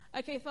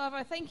Okay, Father,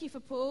 I thank you for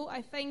Paul.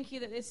 I thank you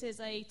that this is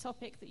a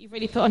topic that you've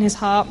really put on his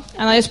heart.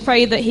 And I just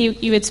pray that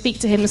you would speak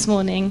to him this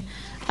morning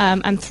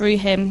and through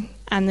him,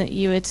 and that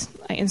you would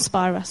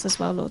inspire us as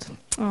well, Lord.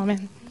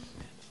 Amen.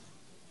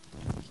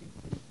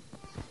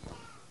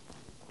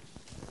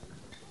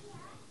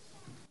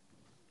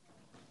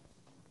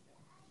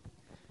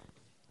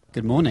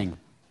 Good morning.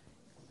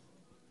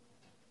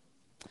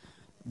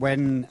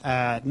 When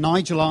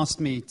Nigel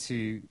asked me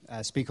to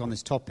speak on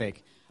this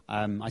topic,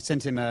 I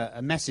sent him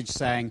a message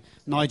saying,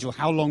 Nigel,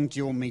 how long do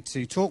you want me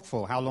to talk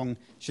for? How long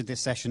should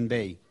this session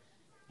be?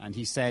 And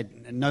he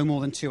said, no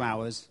more than 2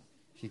 hours,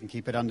 if you can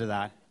keep it under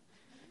that.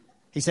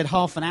 He said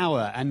half an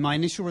hour, and my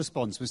initial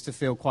response was to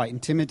feel quite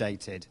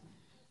intimidated.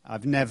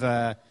 I've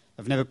never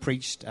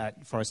preached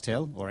at Forest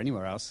Hill or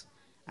anywhere else,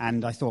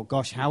 and I thought,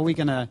 gosh, how are we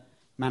going to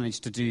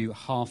manage to do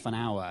half an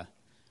hour?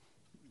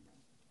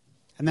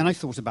 And then I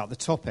thought about the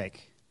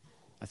topic.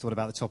 I thought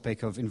about the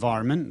topic of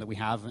environment that we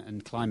have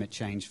and climate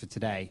change for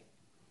today.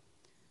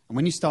 And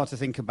when you start to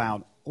think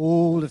about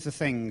all of the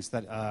things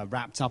that are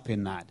wrapped up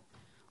in that,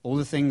 all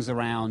the things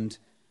around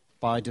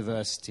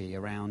biodiversity,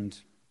 around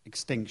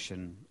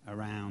extinction,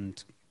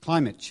 around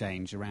climate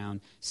change,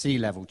 around sea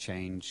level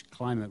change,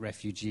 climate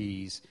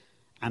refugees,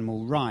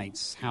 animal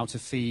rights, how to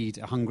feed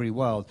a hungry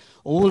world,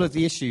 all of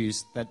the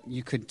issues that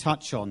you could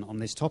touch on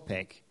this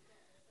topic,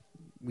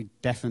 we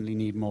definitely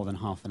need more than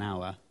half an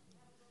hour.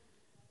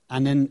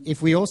 And then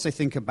if we also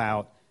think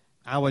about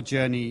our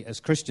journey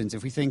as Christians,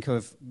 if we think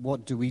of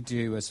what do we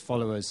do as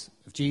followers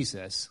of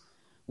Jesus,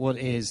 what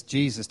is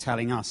Jesus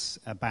telling us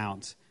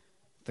about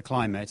the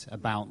climate,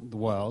 about the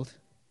world,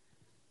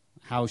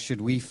 how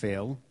should we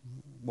feel,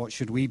 what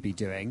should we be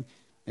doing?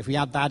 If we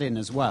add that in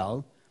as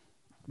well,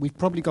 we've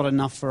probably got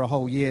enough for a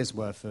whole year's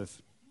worth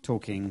of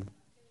talking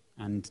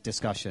and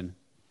discussion.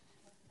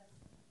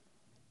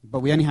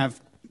 But we only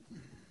have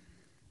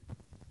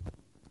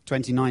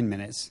 29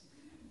 minutes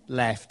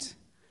left,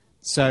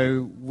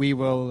 so we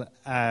will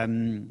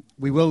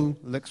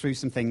look through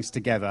some things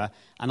together,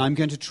 and I'm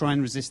going to try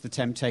and resist the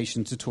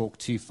temptation to talk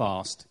too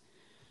fast,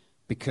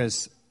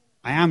 because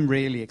I am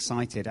really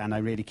excited and I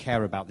really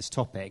care about this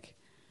topic,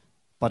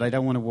 but I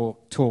don't want to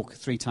talk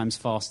 3 times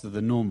faster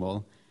than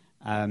normal,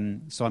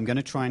 so I'm going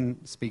to try and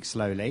speak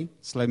slowly.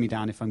 Slow me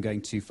down if I'm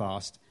going too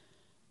fast,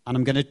 and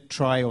I'm going to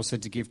try also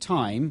to give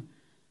time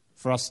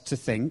for us to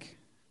think,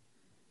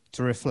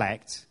 to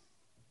reflect.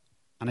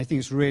 And I think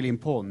it's really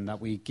important that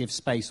we give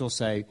space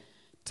also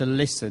to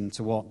listen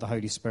to what the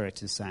Holy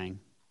Spirit is saying.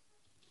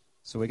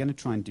 So we're going to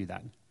try and do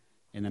that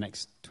in the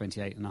next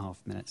 28 and a half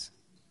minutes.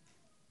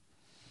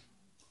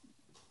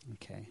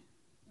 Okay.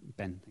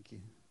 Ben, thank you.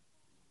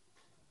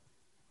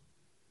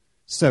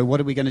 So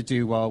what are we going to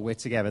do while we're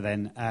together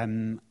then?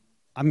 I'm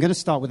going to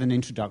start with an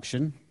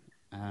introduction.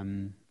 I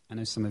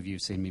know some of you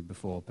have seen me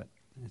before, but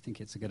I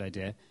think it's a good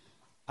idea.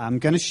 I'm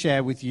going to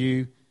share with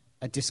you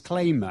a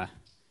disclaimer,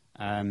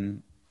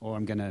 or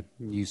I'm going to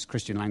use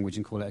Christian language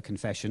and call it a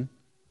confession.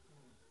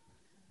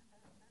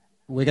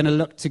 We're going to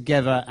look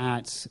together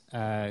at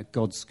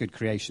God's good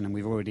creation, and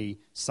we've already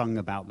sung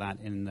about that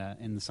in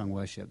the sung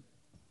worship.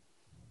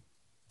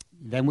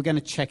 Then we're going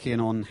to check in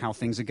on how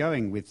things are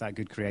going with that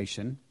good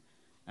creation.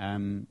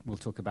 We'll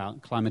talk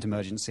about climate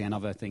emergency and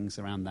other things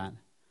around that.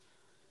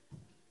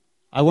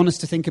 I want us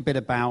to think a bit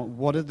about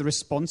what are the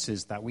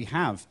responses that we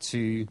have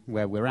to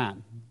where we're at.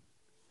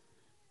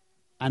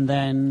 And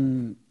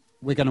then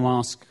we're going to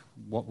ask,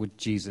 what would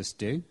Jesus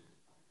do?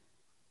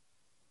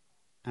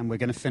 And we're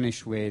going to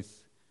finish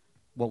with,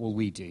 what will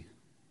we do?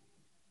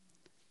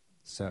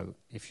 So,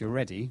 if you're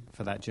ready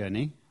for that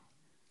journey,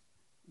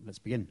 let's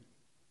begin.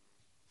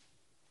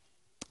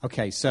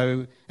 Okay,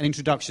 so an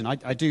introduction. I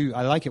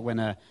like it when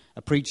a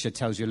preacher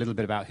tells you a little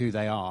bit about who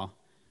they are.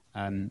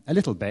 A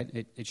little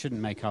bit. It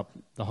shouldn't make up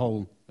the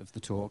whole of the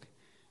talk.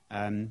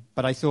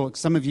 But I thought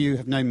some of you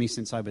have known me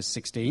since I was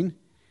 16.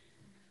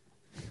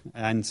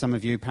 And some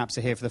of you perhaps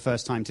are here for the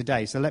first time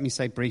today. So let me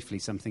say briefly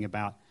something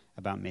about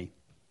me.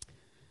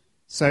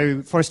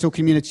 So Forest Hill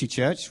Community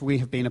Church, we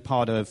have been a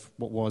part of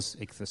what was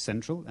Ichthus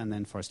Central and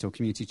then Forest Hill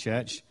Community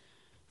Church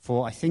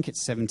for, I think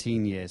it's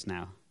 17 years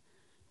now.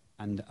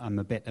 And I'm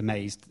a bit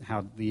amazed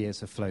how the years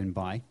have flown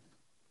by.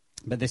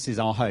 But this is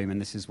our home, and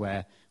this is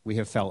where we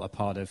have felt a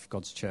part of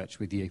God's church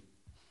with you.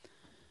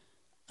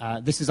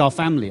 This is our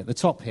family at the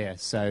top here.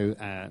 So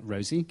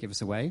Rosie, give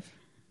us a wave.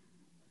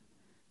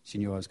 She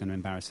knew I was going to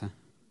embarrass her.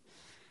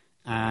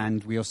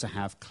 And we also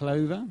have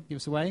Clover, give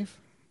us a wave,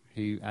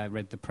 who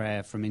read the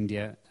prayer from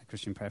India, a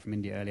Christian prayer from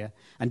India earlier.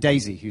 And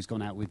Daisy, who's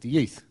gone out with the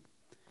youth.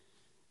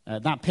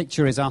 That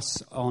picture is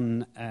us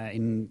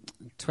in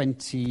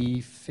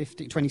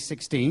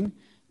 2016,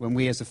 when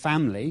we as a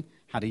family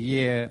had a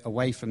year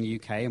away from the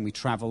UK and we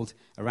travelled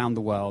around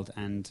the world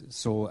and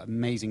saw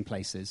amazing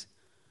places.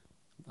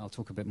 I'll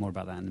talk a bit more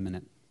about that in a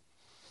minute.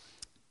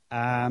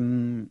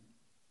 The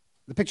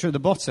picture at the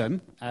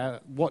bottom,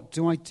 what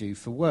do I do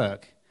for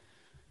work?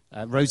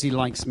 Rosie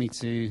likes me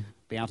to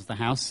be out of the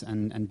house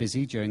and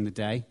busy during the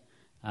day,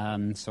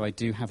 so I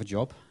do have a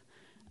job.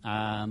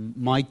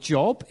 My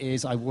job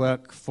is I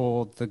work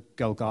for the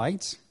Girl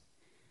Guides,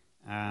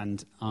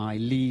 and I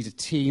lead a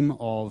team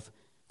of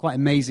quite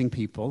amazing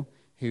people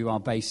who are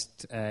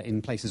based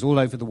in places all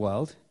over the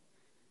world.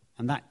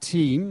 And that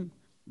team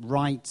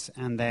write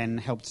and then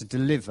help to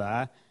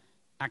deliver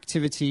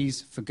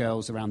activities for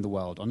girls around the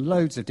world on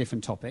loads of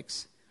different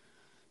topics: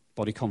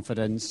 body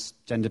confidence,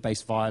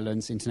 gender-based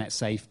violence, internet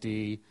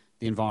safety,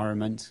 the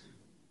environment.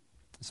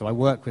 So I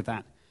work with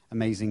that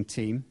amazing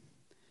team.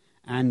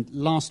 And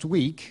last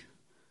week,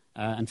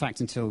 in fact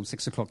until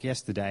 6 o'clock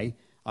yesterday,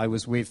 I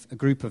was with a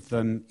group of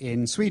them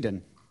in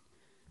Sweden,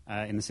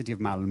 in the city of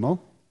Malmö.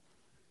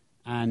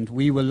 And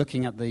we were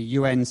looking at the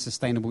UN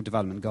Sustainable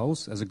Development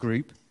Goals as a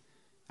group,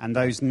 and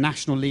those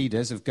national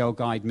leaders of Girl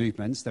Guide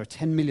movements. There are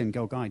 10 million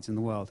Girl Guides in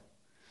the world.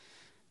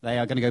 They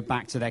are going to go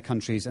back to their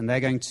countries, and they're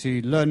going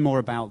to learn more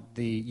about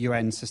the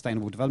UN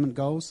Sustainable Development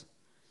Goals,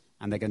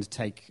 and they're going to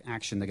take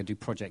action. They're going to do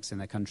projects in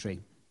their country.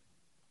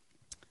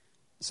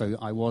 So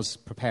I was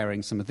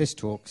preparing some of this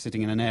talk,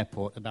 sitting in an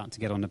airport, about to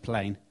get on a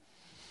plane.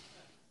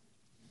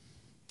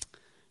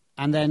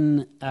 And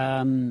then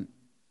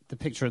the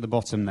picture at the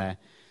bottom there.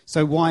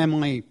 So why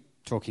am I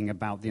talking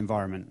about the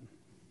environment?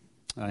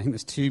 I think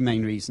there's two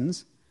main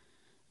reasons.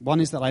 One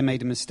is that I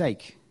made a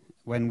mistake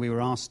when we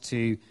were asked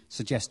to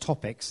suggest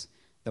topics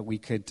that we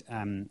could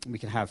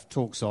have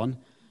talks on.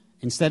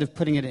 Instead of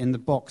putting it in the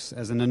box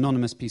as an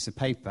anonymous piece of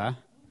paper,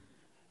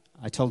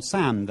 I told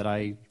Sam that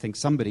I think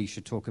somebody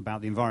should talk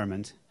about the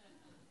environment.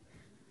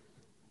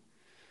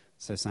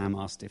 So Sam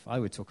asked if I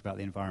would talk about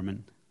the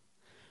environment.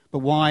 But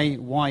why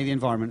the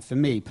environment for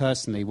me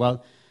personally?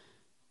 Well,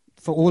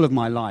 for all of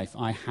my life,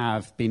 I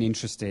have been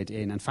interested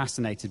in and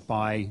fascinated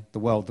by the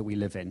world that we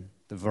live in,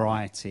 the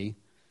variety,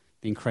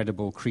 the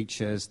incredible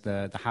creatures,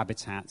 the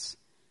habitats.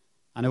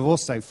 And I've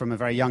also, from a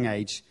very young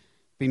age,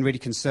 been really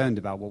concerned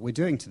about what we're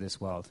doing to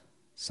this world.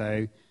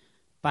 So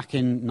back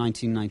in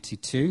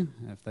 1992,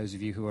 for those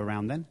of you who were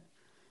around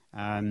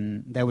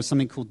then, there was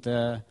something called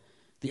the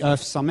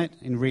Earth Summit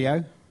in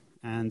Rio.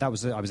 And I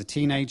was a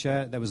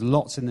teenager. There was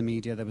lots in the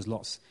media. There was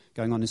lots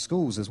going on in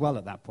schools as well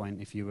at that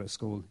point, if you were at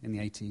school in the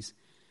 80s.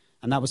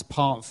 And that was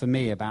part, for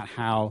me, about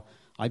how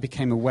I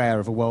became aware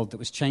of a world that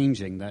was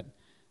changing, that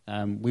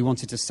we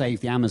wanted to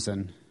save the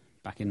Amazon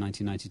back in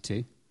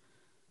 1992.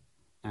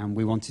 And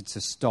we wanted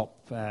to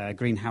stop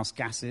greenhouse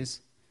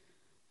gases.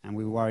 And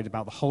we were worried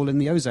about the hole in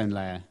the ozone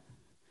layer.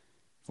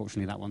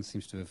 Fortunately, that one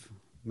seems to have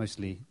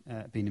mostly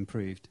been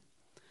improved.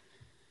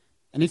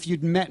 And if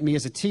you'd met me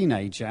as a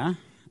teenager,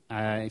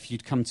 if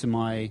you'd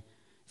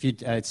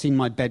seen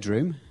my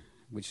bedroom,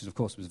 which of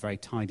course was a very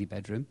tidy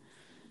bedroom,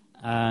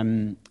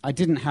 I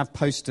didn't have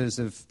posters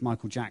of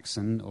Michael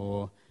Jackson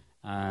or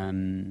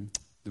the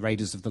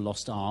Raiders of the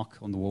Lost Ark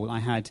on the wall. I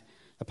had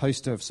a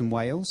poster of some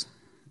whales,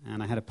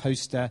 and I had a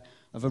poster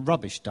of a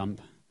rubbish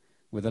dump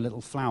with a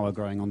little flower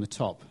growing on the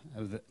top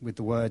with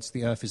the words,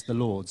 "The earth is the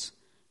Lord's,"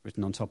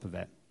 written on top of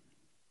it.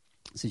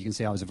 So you can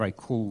see I was a very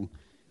cool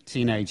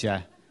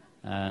teenager,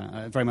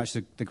 very much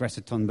the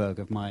Greta Thunberg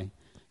of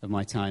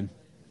my time.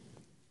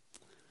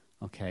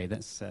 Okay,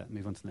 let's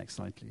move on to the next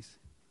slide, please.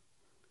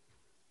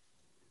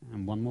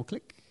 And one more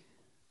click.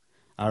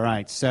 All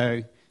right,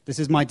 so this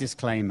is my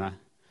disclaimer.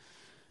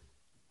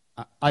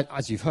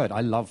 As you've heard,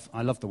 I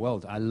love the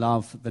world. I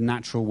love the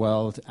natural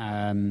world.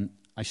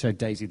 I showed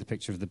Daisy the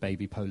picture of the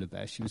baby polar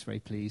bear. She was very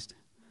pleased.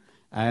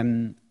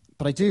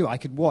 But I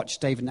could watch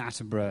David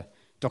Attenborough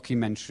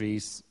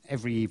documentaries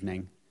every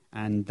evening,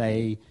 and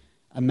they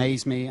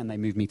amaze me and they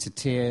move me to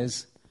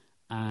tears.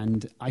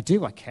 And I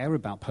care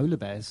about polar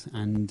bears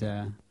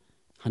and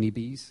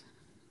honeybees.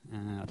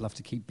 I'd love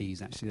to keep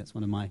bees, actually. That's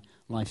one of my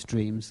life's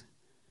dreams.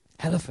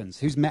 Elephants.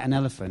 Who's met an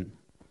elephant?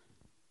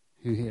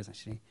 Who here is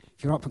actually?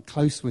 If you're up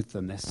close with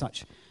them, they're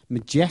such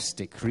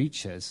majestic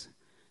creatures.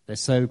 They're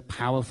so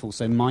powerful,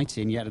 so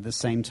mighty, and yet at the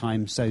same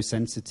time so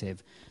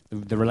sensitive.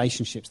 The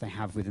relationships they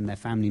have within their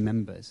family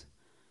members.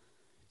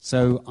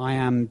 So I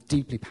am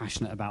deeply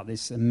passionate about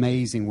this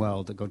amazing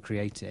world that God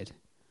created.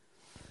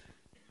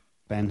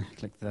 Ben,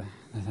 click the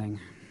thing.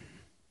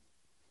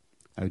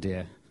 Oh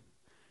dear.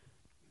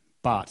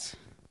 But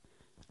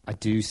I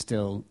do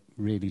still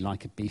really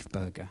like a beef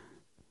burger.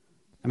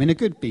 I mean, a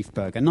good beef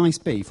burger, nice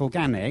beef,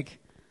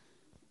 organic,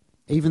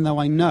 even though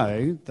I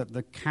know that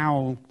the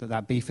cow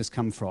that beef has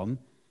come from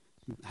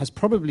has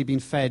probably been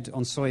fed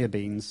on soya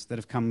beans that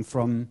have come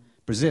from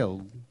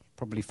Brazil,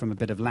 probably from a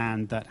bit of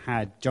land that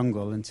had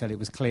jungle until it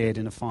was cleared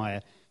in a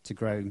fire to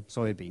grow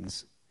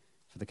soybeans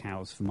for the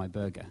cows for my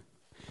burger.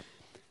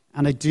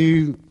 And I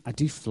do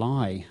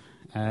fly.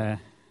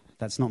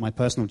 That's not my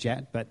personal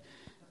jet, but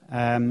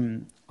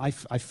I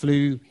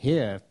flew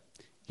here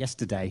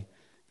yesterday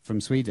from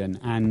Sweden,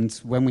 and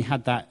when we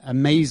had that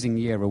amazing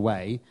year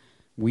away,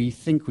 we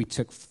think we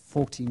took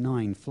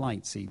 49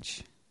 flights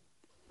each.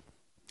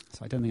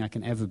 So I don't think I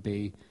can ever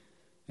be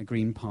a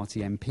Green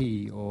Party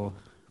MP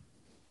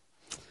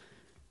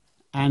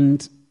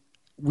And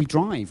we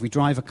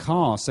drive a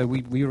car. So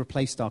we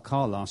replaced our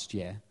car last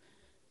year,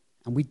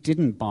 and we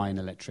didn't buy an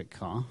electric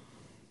car.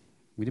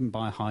 We didn't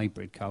buy a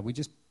hybrid car. We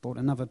just bought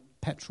another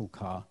petrol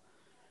car.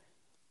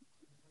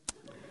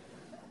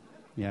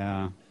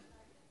 Yeah.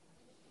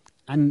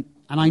 And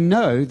I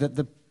know that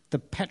the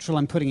petrol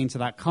I'm putting into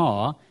that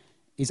car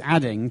is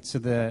adding to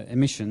the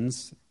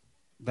emissions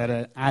that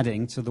are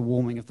adding to the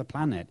warming of the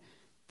planet,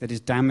 that is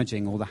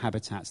damaging all the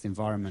habitats, the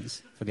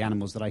environments for the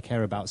animals that I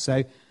care about.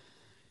 So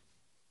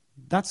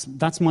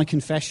that's my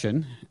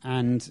confession.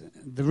 And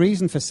the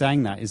reason for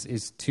saying that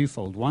is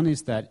twofold. One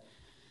is that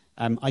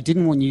I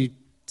didn't want you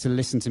to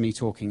listen to me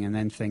talking and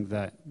then think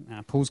that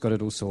Paul's got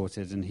it all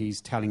sorted and he's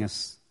telling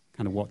us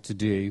kind of what to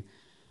do,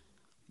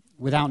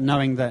 without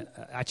knowing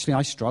that actually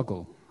I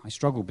struggle. I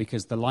struggle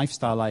because the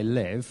lifestyle I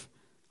live,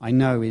 I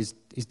know is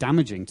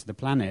damaging to the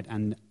planet,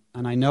 and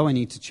I know I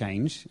need to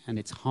change, and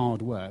it's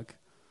hard work.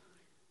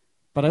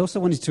 But I also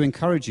wanted to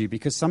encourage you,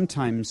 because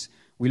sometimes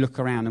we look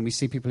around and we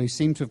see people who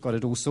seem to have got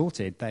it all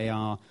sorted. They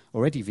are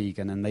already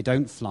vegan, and they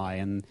don't fly,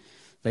 and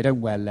they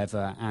don't wear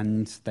leather,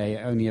 and they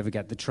only ever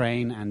get the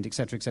train, and et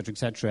cetera, et cetera, et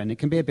cetera. And it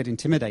can be a bit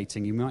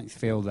intimidating. You might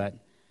feel that,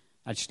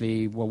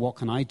 actually, well, what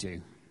can I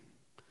do?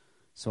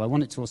 So I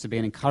want it to also be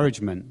an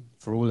encouragement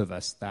for all of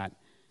us that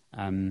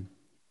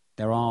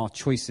there are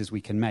choices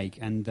we can make,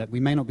 and that we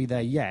may not be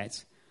there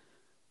yet,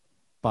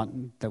 but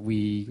that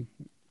we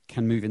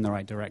can move in the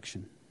right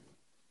direction.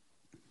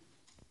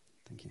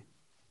 Thank you.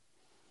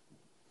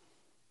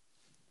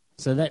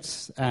 So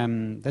let's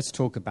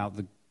talk about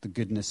the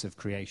goodness of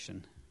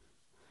creation.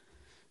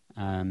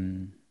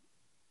 There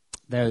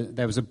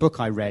was a book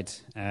I read,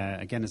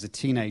 again as a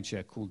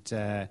teenager, called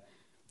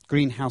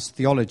Greenhouse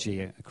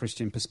Theology, a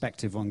Christian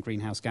perspective on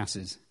greenhouse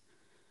gases.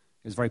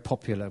 It was very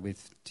popular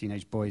with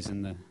teenage boys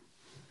in the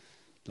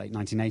late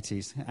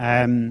 1980s.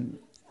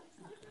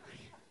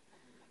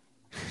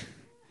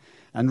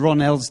 And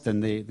Ron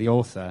Elston, the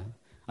author,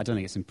 I don't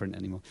think it's in print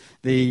anymore,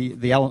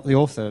 the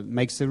author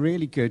makes a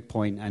really good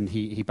point, and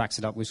he backs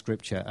it up with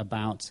scripture,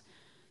 about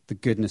the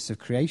goodness of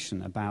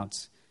creation,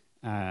 about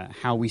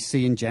how we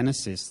see in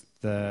Genesis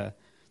the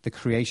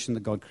creation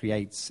that God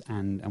creates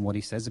and what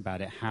he says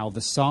about it, how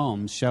the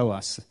Psalms show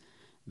us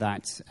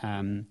that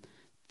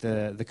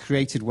the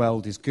created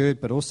world is good,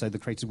 but also the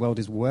created world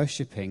is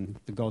worshipping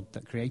the God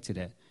that created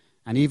it.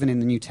 And even in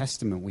the New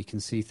Testament, we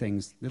can see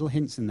things, little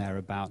hints in there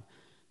about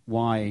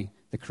why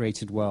the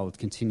created world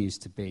continues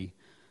to be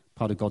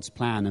part of God's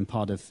plan and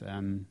part of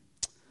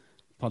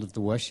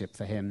the worship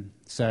for him.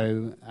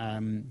 So,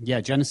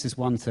 Genesis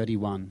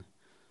 1:31.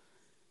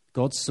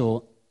 God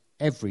saw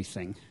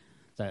everything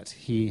that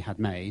he had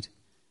made,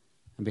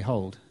 and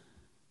behold,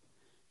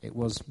 it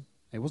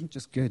wasn't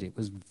just good, it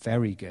was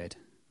very good.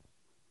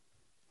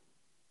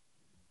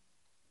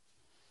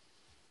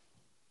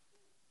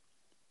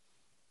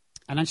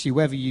 And actually,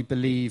 whether you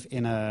believe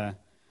in a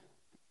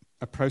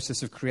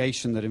process of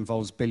creation that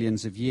involves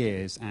billions of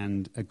years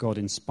and a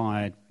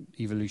God-inspired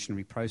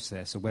evolutionary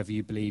process, or whether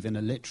you believe in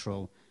a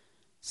literal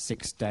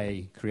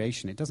 6-day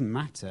creation, it doesn't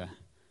matter,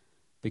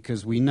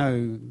 because we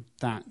know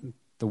that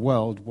the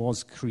world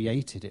was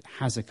created, it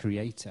has a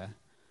creator,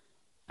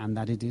 and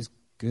that it is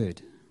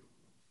good.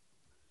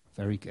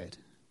 Very good.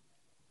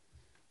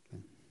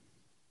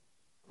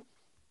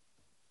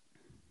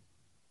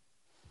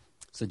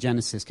 So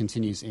Genesis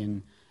continues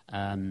in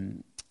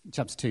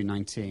chapter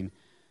 2:19.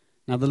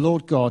 Now the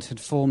Lord God had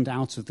formed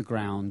out of the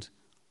ground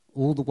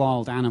all the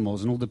wild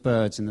animals and all the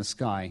birds in the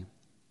sky.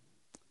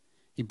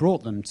 He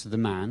brought them to the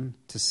man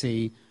to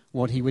see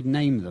what he would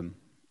name them.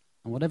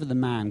 And whatever the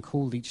man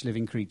called each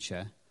living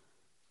creature,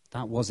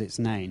 that was its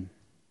name.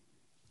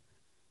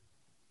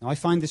 Now I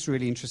find this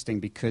really interesting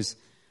because,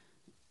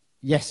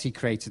 yes, he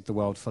created the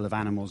world full of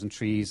animals and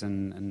trees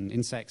and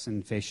insects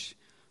and fish,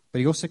 but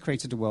he also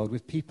created a world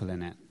with people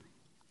in it.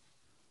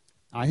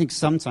 I think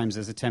sometimes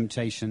there's a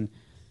temptation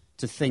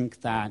to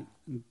think that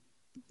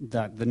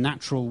the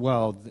natural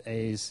world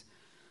is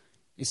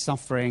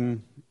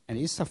suffering, and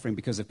it is suffering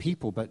because of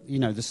people, but,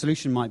 the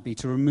solution might be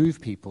to remove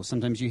people.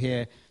 Sometimes you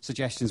hear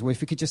suggestions, well,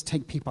 if we could just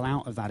take people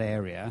out of that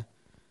area,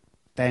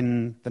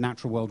 then the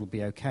natural world will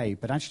be okay.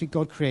 But actually,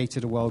 God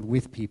created a world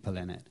with people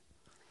in it.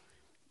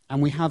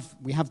 And we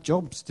have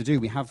jobs to do.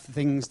 We have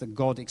things that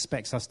God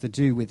expects us to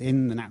do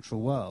within the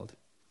natural world.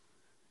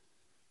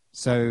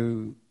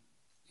 So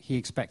he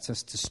expects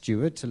us to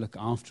steward, to look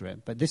after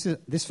it. But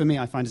this for me,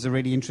 I find, is a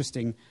really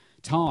interesting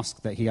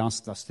task that he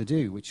asked us to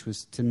do, which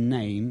was to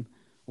name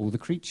all the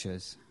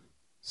creatures.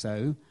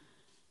 So,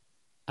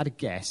 at a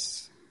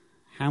guess,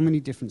 how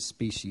many different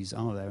species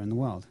are there in the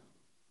world?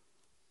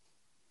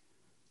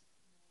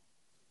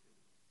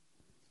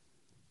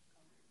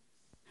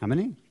 How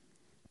many?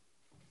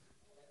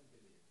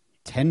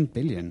 10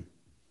 billion.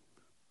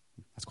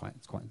 It's quite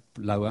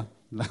lower.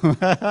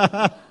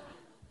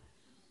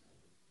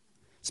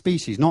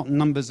 Species, not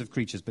numbers of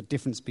creatures, but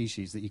different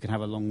species that you can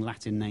have a long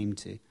Latin name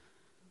to.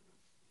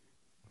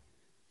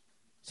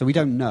 So we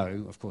don't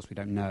know, of course we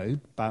don't know,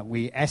 but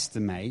we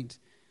estimate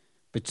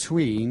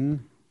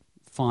between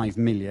 5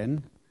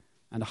 million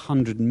and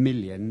 100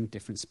 million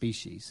different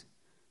species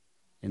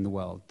in the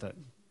world that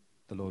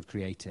the Lord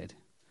created.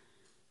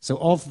 So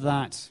of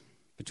that,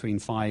 between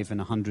 5 and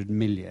 100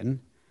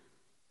 million,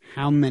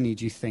 how many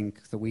do you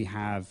think that we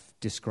have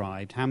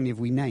described? How many have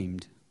we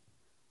named?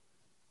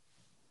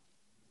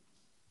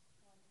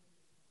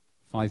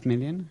 5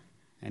 million?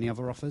 Any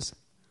other offers?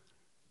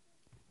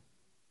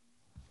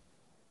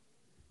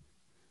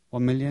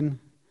 1 million?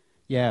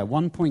 Yeah,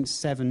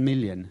 1.7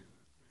 million.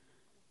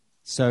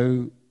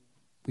 So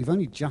we've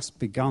only just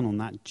begun on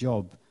that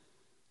job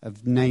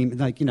of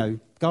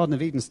Garden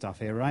of Eden stuff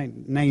here, right?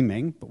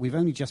 Naming, but we've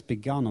only just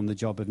begun on the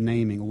job of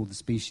naming all the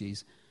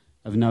species,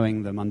 of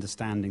knowing them,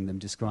 understanding them,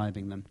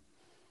 describing them.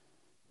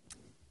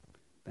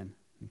 Ben,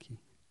 thank you.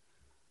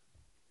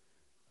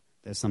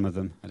 There's some of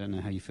them. I don't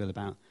know how you feel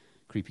about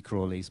creepy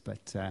crawlies,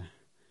 but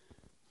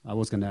I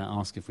was going to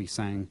ask if we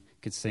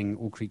could sing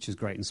All Creatures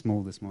Great and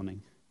Small this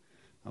morning.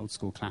 Old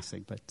school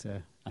classic, but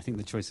I think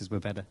the choices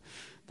were better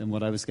than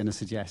what I was going to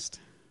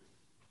suggest.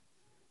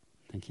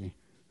 Thank you.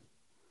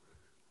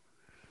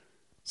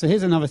 So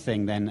here's another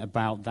thing then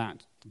about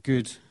that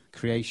good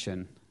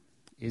creation,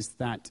 is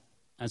that,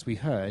 as we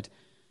heard,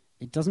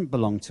 it doesn't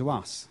belong to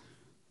us.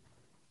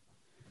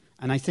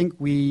 And I think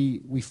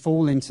we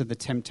fall into the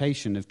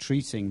temptation of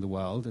treating the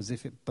world as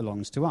if it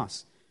belongs to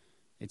us.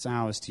 It's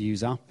ours to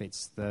use up.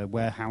 It's the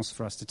warehouse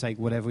for us to take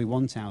whatever we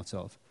want out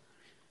of.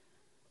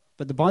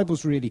 But the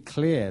Bible's really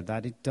clear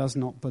that it does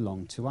not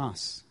belong to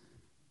us.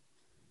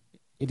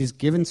 It is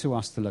given to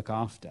us to look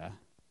after,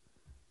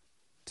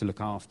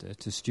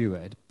 to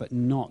steward, but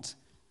not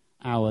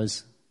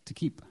ours to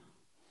keep.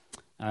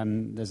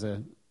 There's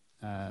a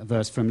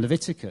verse from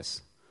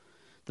Leviticus.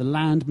 The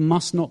land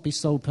must not be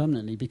sold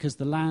permanently because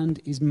the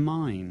land is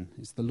mine,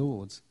 it's the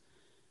Lord's.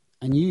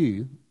 And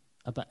you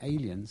are but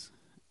aliens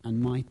and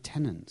my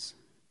tenants.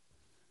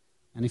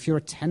 And if you're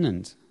a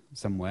tenant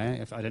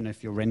somewhere, I don't know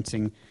if you're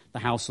renting the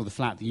house or the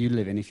flat that you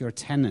live in, if you're a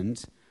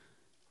tenant,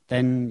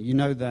 then you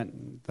know that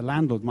the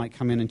landlord might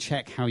come in and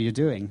check how you're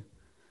doing,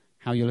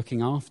 how you're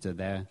looking after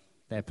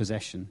their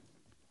possession.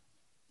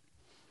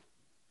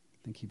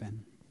 Thank you,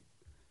 Ben.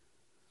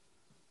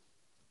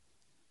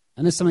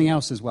 And there's something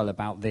else as well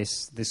about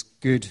this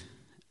good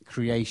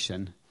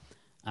creation,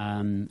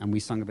 and we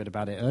sung a bit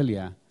about it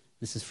earlier.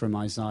 This is from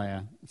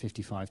Isaiah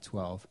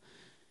 55:12.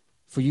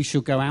 For you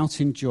shall go out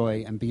in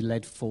joy and be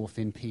led forth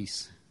in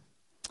peace.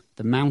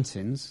 The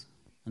mountains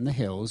and the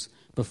hills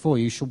before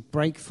you shall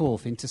break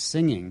forth into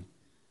singing,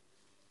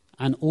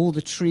 and all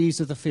the trees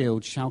of the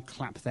field shall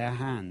clap their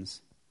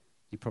hands.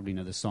 You probably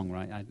know the song,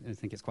 right? I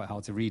think it's quite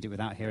hard to read it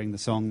without hearing the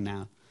song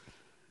now.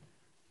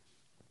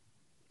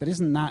 But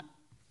isn't that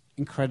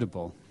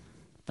incredible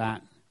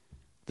that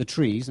the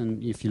trees,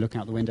 and if you look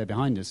out the window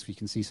behind us, we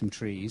can see some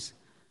trees,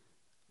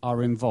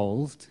 are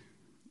involved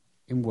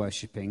in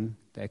worshipping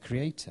their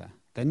Creator.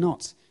 They're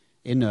not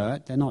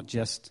inert, they're not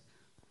just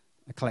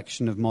a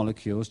collection of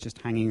molecules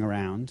just hanging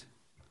around.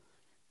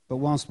 But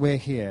whilst we're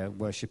here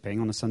worshipping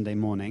on a Sunday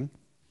morning,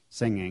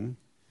 singing,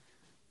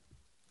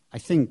 I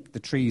think the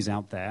trees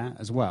out there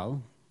as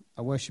well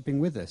are worshipping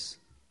with us.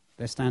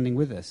 They're standing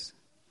with us.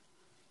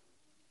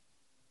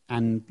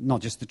 And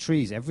not just the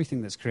trees,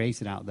 everything that's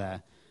created out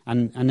there.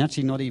 And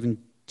actually not even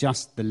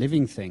just the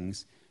living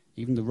things,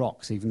 even the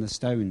rocks, even the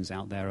stones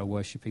out there are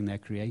worshipping their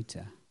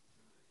Creator.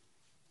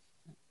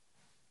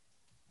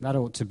 That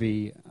ought to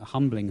be a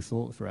humbling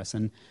thought for us.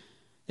 And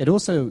it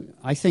also,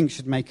 I think,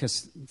 should make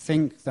us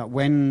think that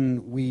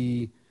when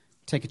we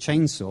take a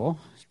chainsaw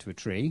to a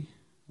tree,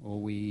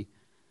 or we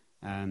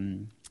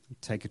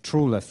take a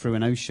trawler through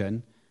an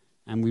ocean,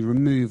 and we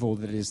remove all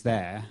that is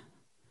there,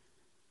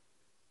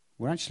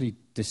 we're actually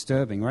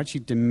disturbing, we're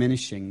actually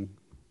diminishing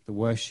the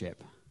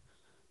worship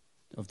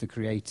of the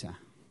Creator.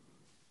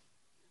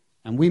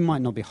 And we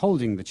might not be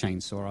holding the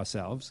chainsaw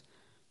ourselves,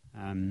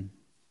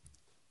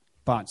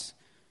 but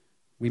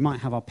we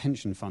might have our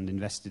pension fund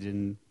invested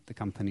in the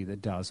company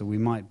that does, or we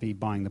might be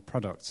buying the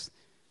products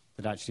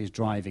that actually is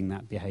driving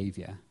that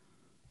behavior.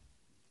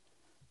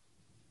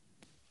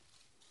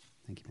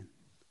 Thank you, Ben.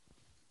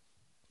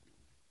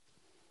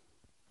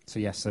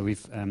 So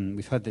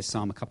we've heard this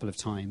psalm a couple of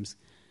times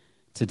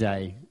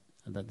today,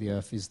 that the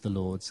earth is the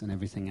Lord's and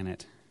everything in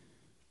it.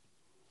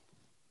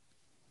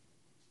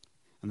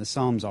 And the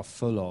Psalms are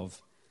full of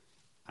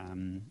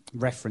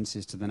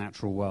references to the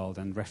natural world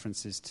and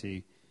references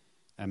to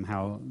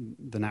how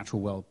the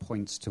natural world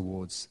points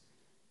towards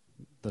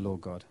the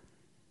Lord God.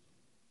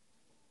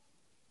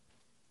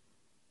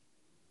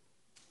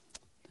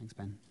 Thanks,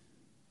 Ben.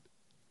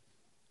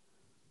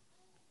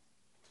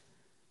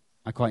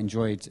 I quite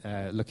enjoyed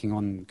looking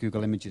on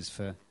Google Images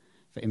for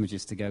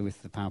images to go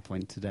with the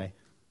PowerPoint today.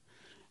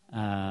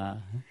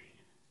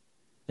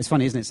 It's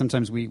funny, isn't it?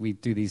 Sometimes we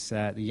do these,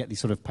 you get these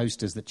sort of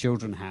posters that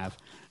children have,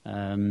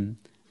 and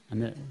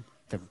they're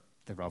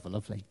rather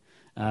lovely.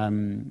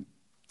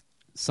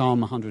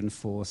 Psalm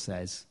 104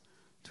 says,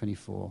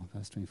 24,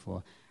 verse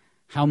 24,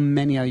 how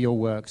many are your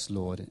works,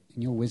 Lord?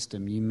 In your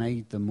wisdom you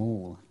made them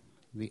all.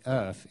 The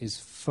earth is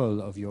full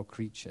of your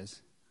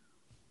creatures.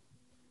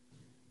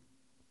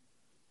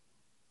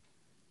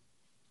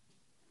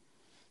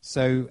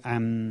 So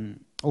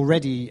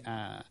already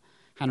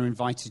Hannah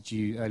invited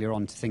you earlier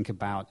on to think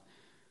about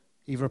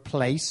either a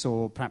place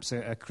or perhaps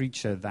a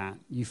creature that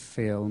you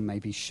feel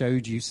maybe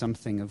showed you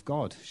something of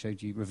God,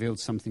 revealed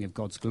something of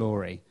God's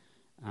glory.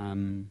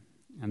 And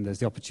And there's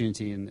the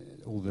opportunity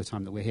in all the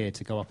time that we're here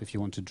to go up if you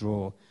want to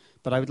draw.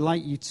 But I'd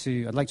like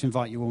to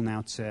invite you all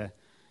now to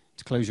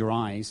close your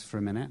eyes for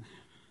a minute.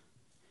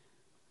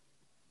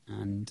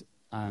 And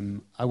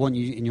I want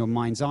you, in your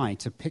mind's eye,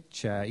 to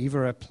picture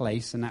either a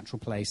place, a natural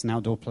place, an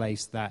outdoor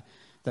place that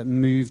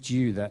moved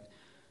you, that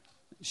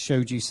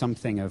showed you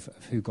something of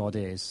who God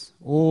is.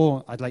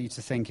 Or I'd like you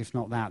to think, if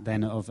not that,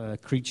 then of a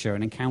creature,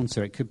 an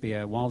encounter. It could be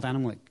a wild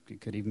animal. It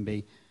could even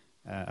be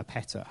a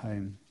pet at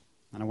home.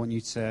 And I want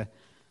you to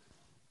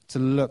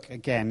look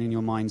again in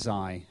your mind's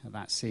eye at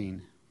that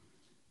scene.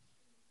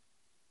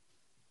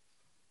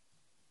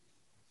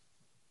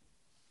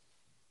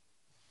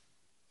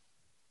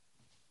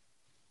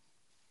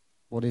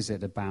 What is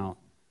it about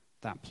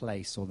that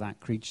place or that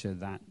creature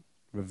that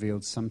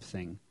revealed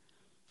something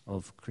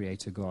of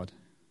Creator God?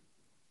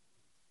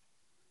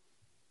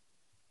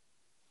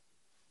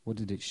 What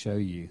did it show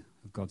you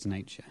of God's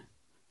nature?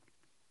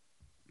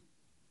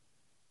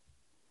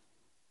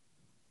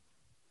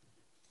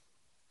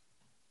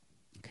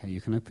 Okay, you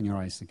can open your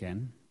eyes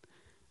again.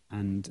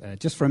 And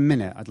just for a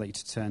minute, I'd like you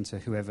to turn to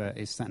whoever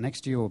is sat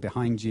next to you or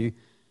behind you.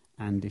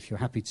 And if you're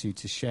happy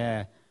to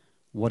share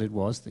what it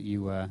was that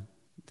you were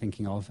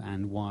thinking of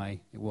and why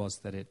it was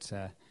that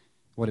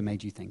what it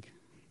made you think.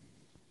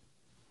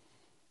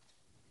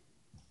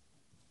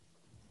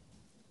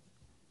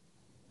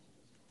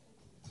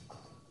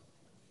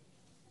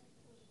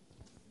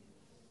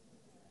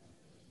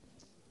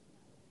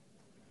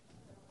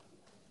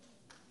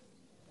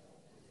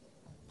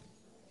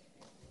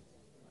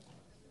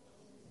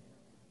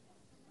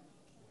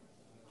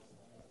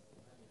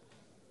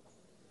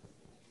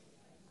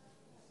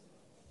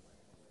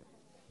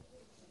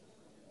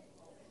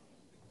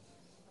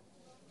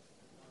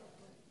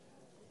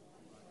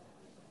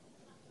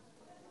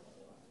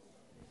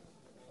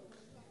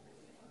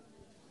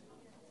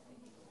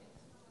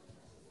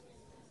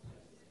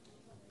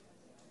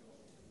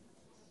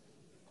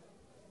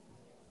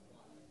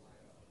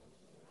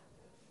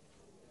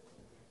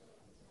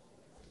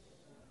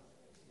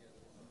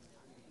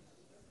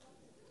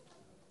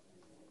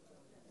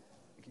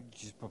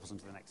 Just pop us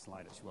onto the next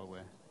slide actually while we're...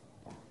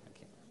 Thank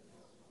you.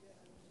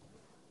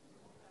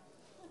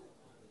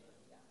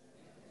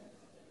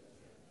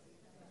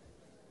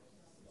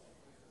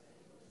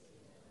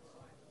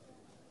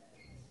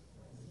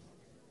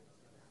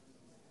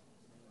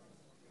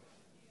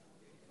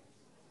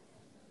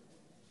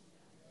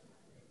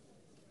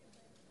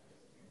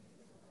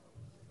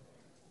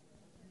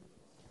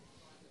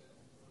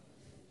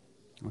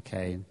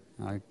 Okay,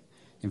 I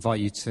invite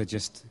you to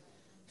just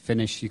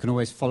finish. You can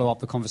always follow up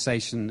the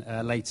conversation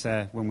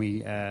later when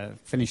we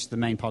finish the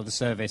main part of the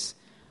service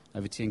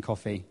over tea and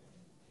coffee.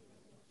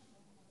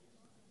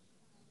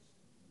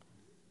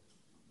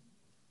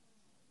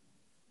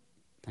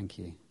 Thank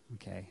you.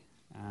 Okay.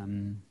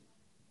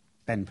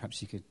 Ben,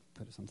 perhaps you could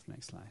put us on to the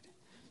next slide.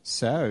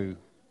 So,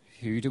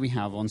 who do we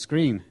have on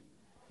screen?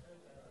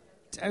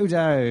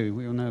 Dodo.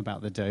 We all know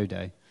about the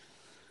dodo.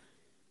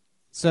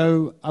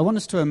 So, I want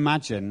us to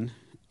imagine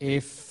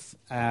if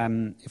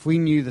we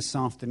knew this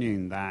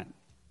afternoon that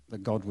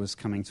God was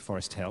coming to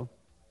Forest Hill,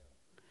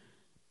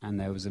 and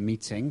there was a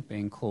meeting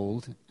being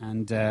called,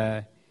 and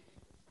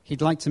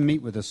he'd like to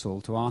meet with us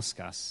all to ask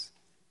us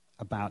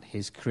about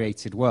his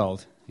created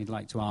world. He'd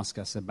like to ask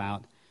us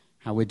about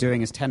how we're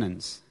doing as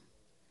tenants.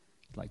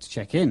 He'd like to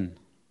check in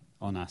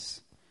on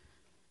us.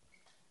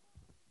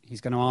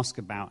 He's going to ask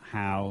about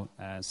how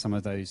some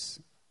of those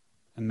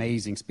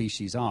amazing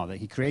species are that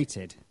he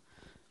created.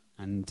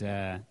 And,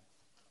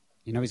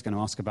 he's going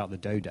to ask about the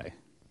dodo.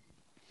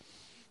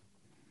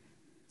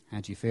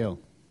 How do you feel?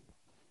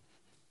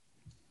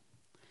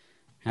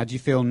 How do you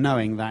feel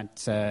knowing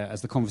that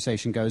as the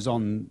conversation goes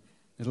on,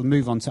 it'll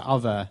move on to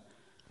other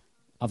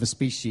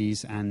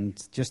species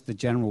and just the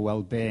general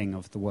well-being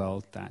of the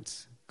world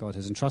that God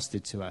has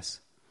entrusted to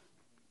us?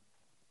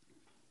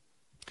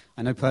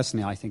 I know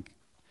personally, I think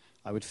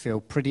I would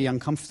feel pretty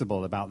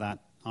uncomfortable about that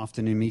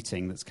afternoon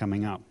meeting that's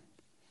coming up.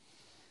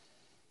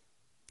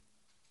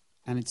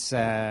 And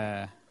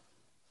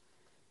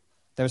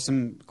there are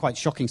some quite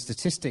shocking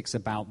statistics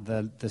about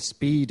the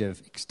speed of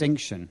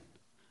extinction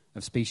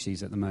of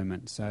species at the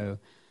moment. So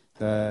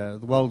the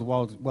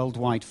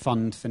Worldwide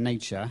Fund for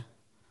Nature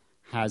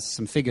has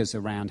some figures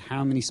around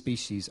how many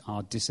species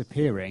are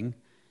disappearing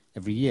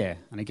every year.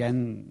 And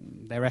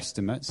again, they're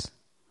estimates.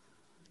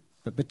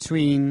 But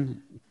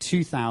between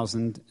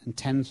 2,000 and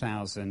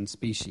 10,000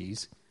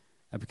 species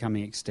are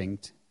becoming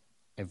extinct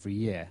every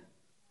year.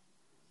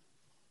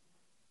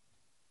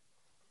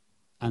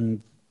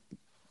 And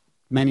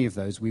many of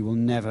those we will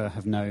never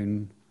have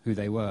known who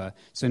they were.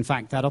 So in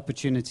fact, that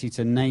opportunity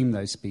to name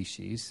those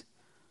species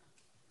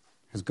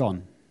has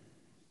gone,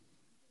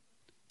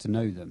 to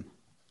know them.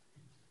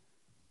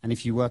 And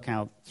if you work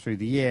out through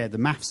the year the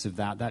maths of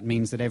that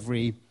means that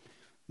every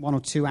 1 or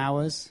 2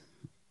 hours,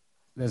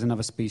 there's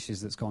another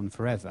species that's gone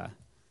forever.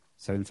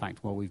 So in fact,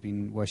 while we've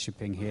been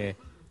worshipping here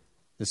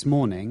this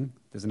morning,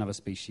 there's another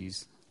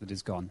species that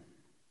is gone.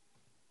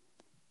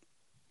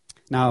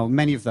 Now,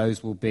 many of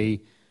those will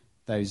be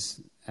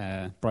those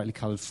brightly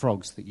coloured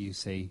frogs that you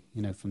see,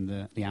 from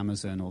the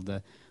Amazon, or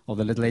the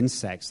little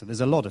insects. So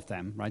there's a lot of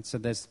them, right? So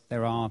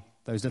there are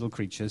those little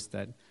creatures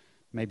that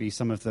maybe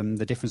some of them,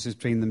 the differences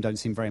between them don't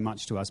seem very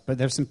much to us, but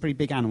there's some pretty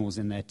big animals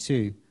in there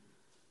too.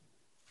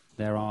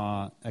 There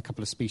are a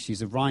couple of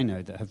species of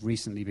rhino that have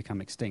recently become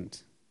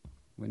extinct.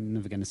 We're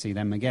never going to see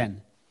them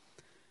again.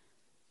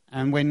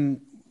 And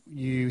when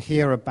you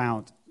hear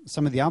about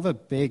some of the other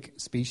big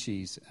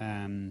species,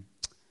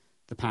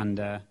 the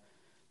panda,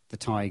 the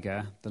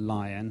tiger, the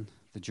lion,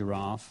 the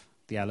giraffe,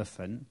 the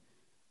elephant,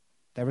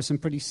 there are some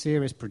pretty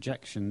serious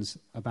projections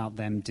about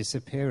them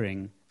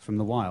disappearing from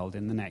the wild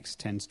in the next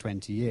 10 to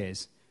 20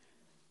 years.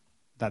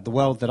 That the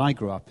world that I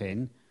grew up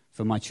in,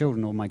 for my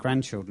children or my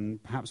grandchildren,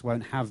 perhaps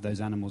won't have those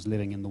animals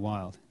living in the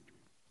wild.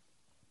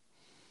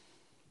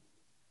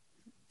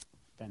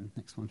 Ben,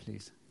 next one,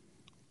 please.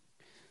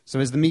 So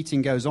as the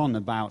meeting goes on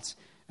about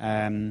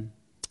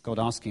God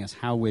asking us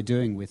how we're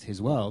doing with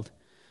his world,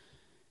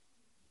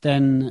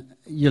 then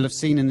you'll have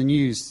seen in the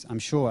news, I'm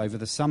sure, over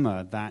the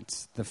summer,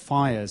 that the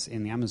fires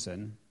in the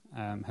Amazon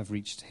have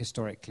reached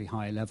historically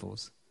high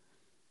levels.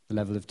 The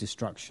level of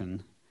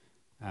destruction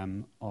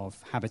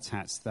of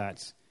habitats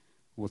that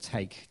will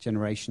take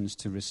generations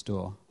to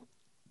restore.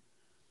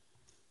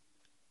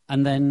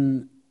 And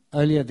then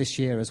earlier this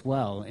year as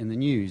well, in the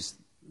news,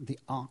 the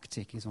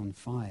Arctic is on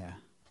fire.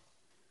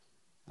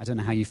 I don't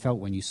know how you felt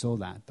when you saw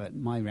that, but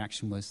my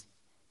reaction was,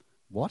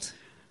 what?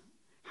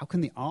 How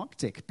can the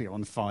Arctic be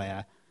on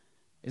fire?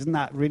 Isn't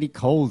that really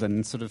cold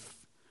and sort of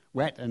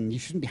wet, and you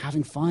shouldn't be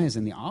having fires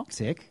in the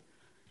Arctic?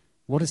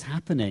 What is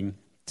happening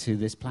to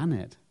this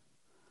planet?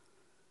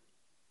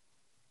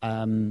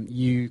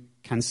 You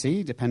can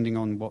see, depending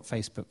on what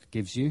Facebook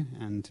gives you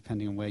and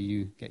depending on where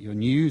you get your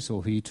news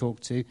or who you talk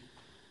to,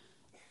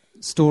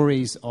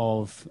 stories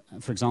of,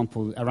 for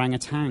example,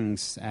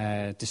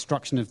 orangutans,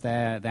 destruction of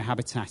their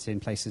habitat in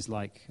places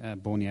like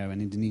Borneo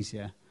and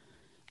Indonesia,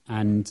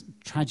 and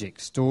tragic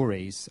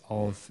stories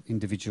of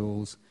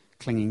individuals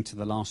clinging to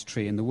the last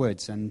tree in the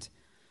woods. And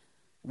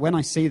when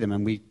I see them,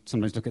 and we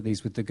sometimes look at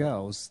these with the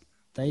girls,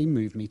 they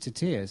move me to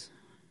tears.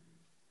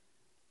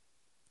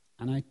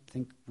 And I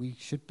think we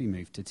should be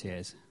moved to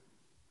tears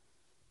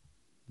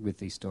with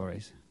these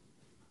stories.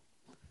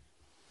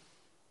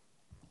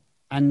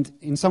 And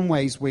in some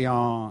ways, we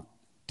are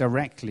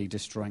directly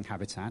destroying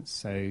habitats.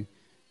 So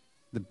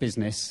the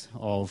business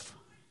of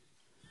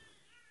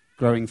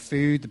growing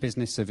food, the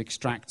business of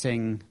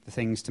extracting the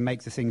things to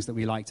make the things that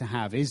we like to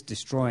have is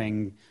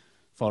destroying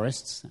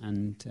forests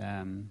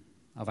and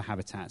other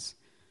habitats.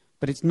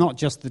 But it's not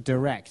just the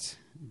direct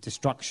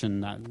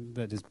destruction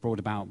that is brought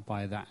about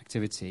by that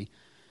activity.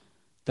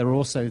 There are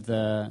also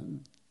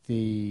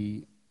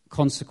the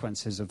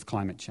consequences of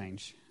climate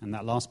change. And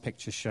that last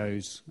picture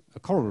shows a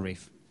coral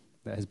reef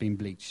that has been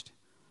bleached.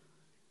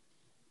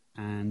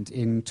 And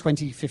in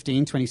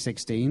 2015,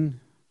 2016,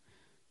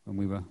 when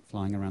we were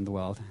flying around the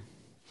world,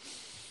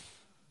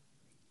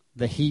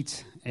 the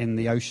heat in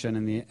the ocean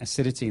and the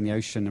acidity in the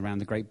ocean around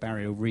the Great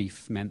Barrier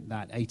Reef meant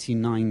that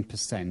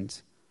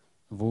 89%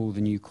 of all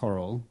the new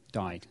coral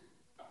died.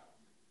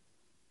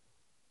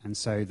 And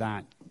so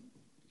that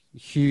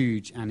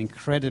huge and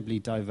incredibly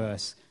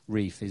diverse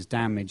reef is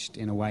damaged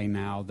in a way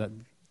now that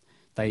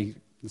the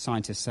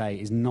scientists say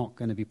is not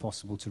going to be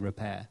possible to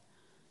repair.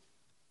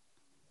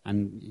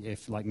 And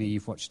if, like me,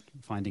 you've watched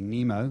Finding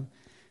Nemo,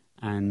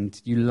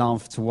 and you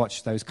love to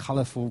watch those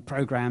colourful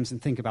programs and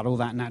think about all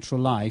that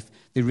natural life,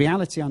 the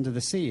reality under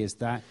the sea is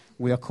that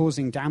we are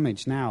causing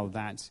damage now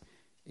that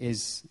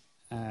is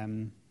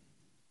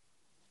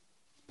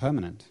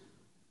permanent.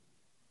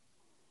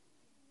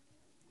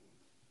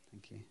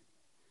 Thank you.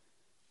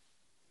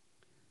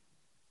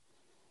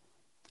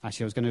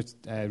 Actually, I was going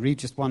to read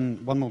just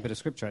one more bit of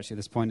scripture, actually, at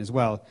this point as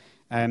well.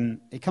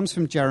 It comes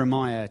from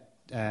Jeremiah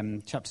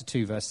chapter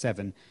 2, verse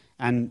 7.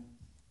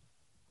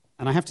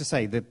 And I have to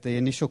say that the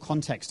initial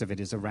context of it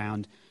is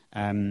around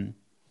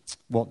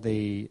what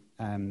the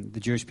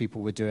Jewish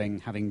people were doing,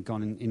 having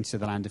gone into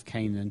the land of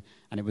Canaan,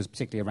 and it was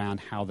particularly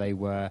around how they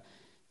were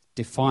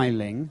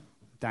defiling,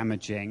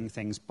 damaging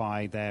things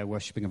by their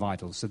worshipping of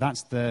idols. So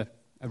that's the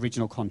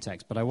original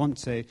context. But I want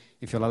to,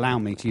 if you'll allow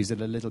me, to use it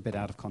a little bit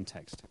out of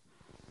context.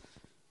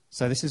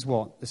 So this is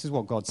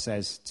what God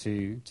says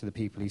to the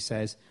people. He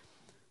says,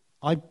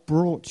 I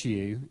brought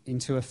you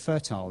into a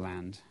fertile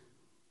land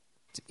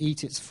to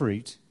eat its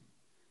fruit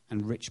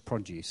and rich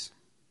produce.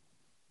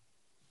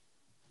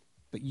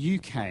 But you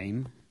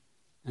came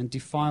and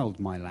defiled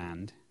my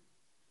land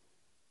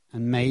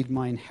and made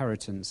my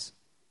inheritance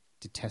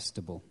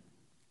detestable.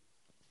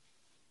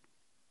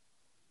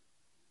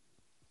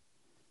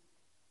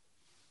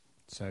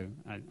 So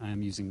I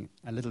am using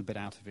a little bit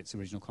out of its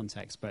original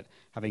context, but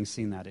having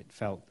seen that, it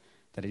felt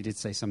that it did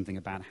say something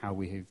about how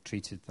we have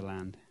treated the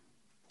land.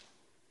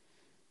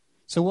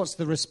 So what's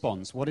the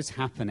response? What is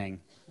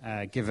happening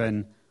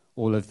given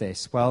all of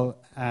this? Well,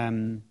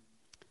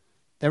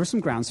 there are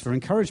some grounds for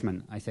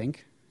encouragement, I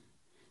think.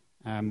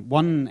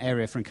 One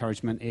area for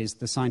encouragement is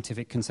the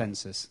scientific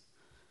consensus.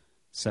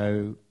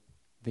 So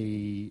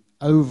the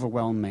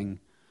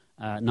overwhelming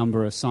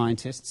number of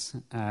scientists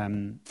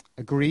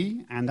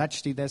agree, and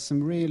actually there's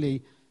some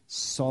really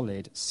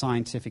solid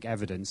scientific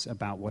evidence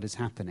about what is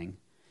happening.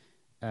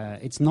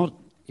 It's not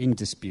in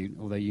dispute,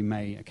 although you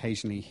may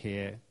occasionally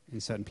hear in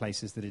certain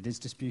places that it is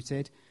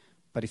disputed.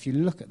 But if you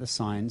look at the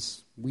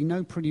science, we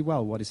know pretty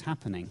well what is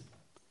happening.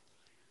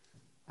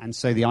 And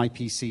so the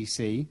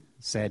IPCC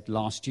said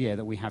last year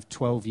that we have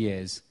 12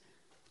 years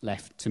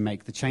left to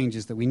make the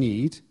changes that we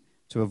need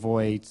to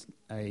avoid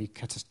a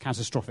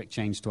catastrophic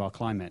change to our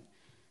climate,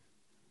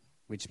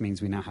 which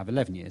means we now have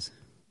 11 years.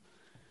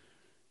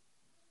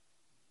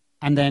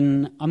 And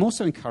then I'm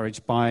also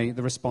encouraged by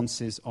the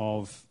responses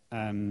of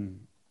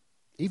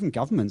even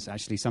governments,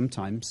 actually,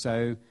 sometimes.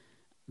 So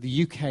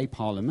the UK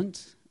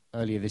Parliament,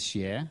 earlier this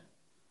year,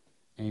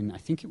 I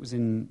think it was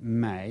in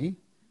May,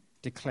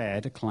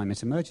 declared a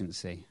climate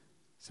emergency.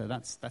 So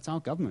that's our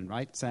government,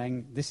 right,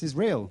 saying this is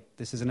real,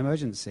 this is an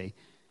emergency.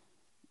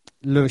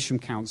 Lewisham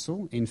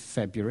Council, in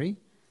February,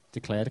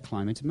 declared a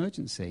climate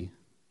emergency.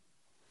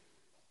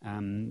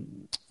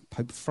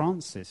 Pope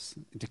Francis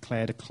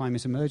declared a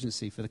climate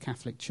emergency for the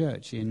Catholic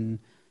Church in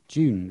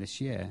June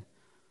this year.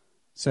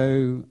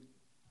 So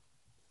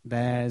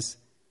there's...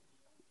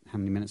 How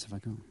many minutes have I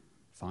got?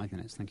 5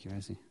 minutes, thank you,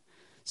 Rosie.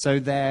 So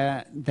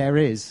there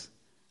is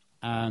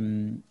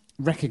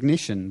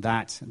recognition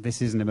that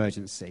this is an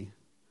emergency.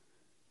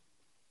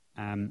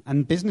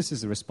 And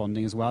businesses are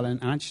responding as well,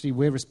 and actually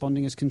we're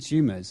responding as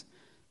consumers.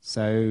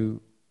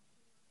 So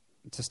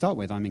to start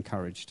with, I'm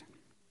encouraged.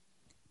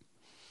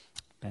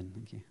 Ben,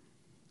 thank you.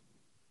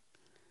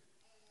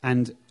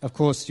 And, of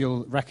course,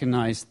 you'll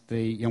recognize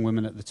the young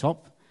woman at the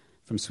top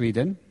from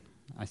Sweden.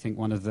 I think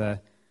one of the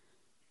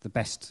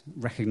best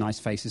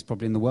recognized faces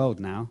probably in the world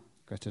now,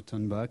 Greta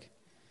Thunberg.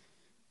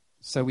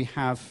 So we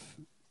have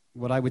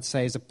what I would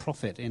say is a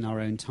prophet in our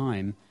own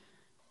time,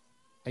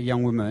 a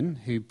young woman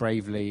who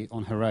bravely,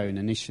 on her own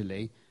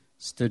initially,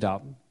 stood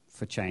up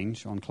for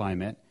change on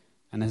climate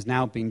and has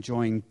now been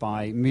joined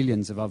by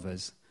millions of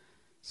others.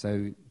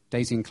 So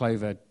Daisy and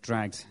Clover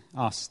dragged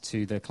us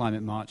to the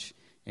climate march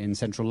in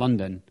central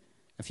London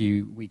a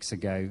few weeks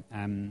ago,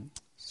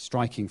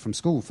 striking from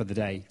school for the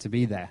day to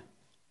be there.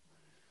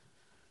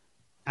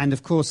 And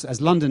of course,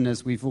 as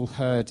Londoners, we've all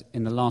heard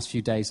in the last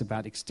few days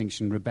about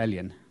Extinction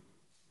Rebellion.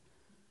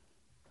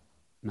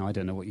 Now, I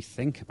don't know what you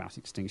think about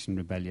Extinction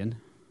Rebellion.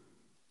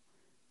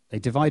 They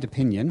divide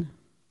opinion.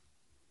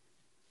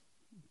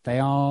 They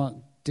are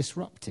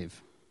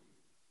disruptive.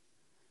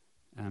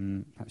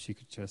 Perhaps you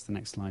could show us the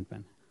next slide,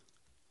 Ben.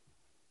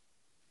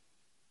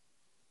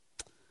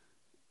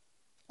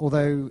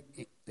 Although,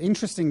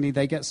 interestingly,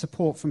 they get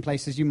support from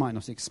places you might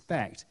not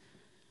expect.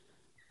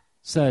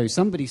 So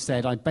somebody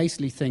said, I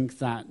basically think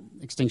that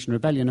Extinction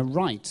Rebellion are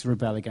right to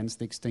rebel against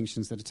the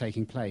extinctions that are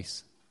taking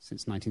place.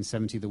 Since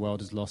 1970, the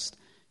world has lost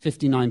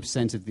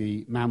 59% of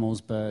the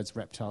mammals, birds,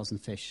 reptiles, and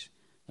fish.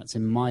 That's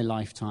in my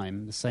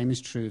lifetime. The same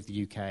is true of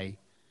the UK.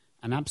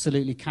 An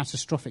absolutely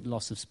catastrophic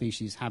loss of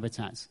species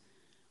habitats.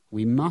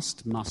 We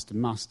must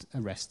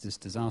arrest this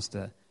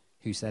disaster.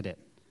 Who said it?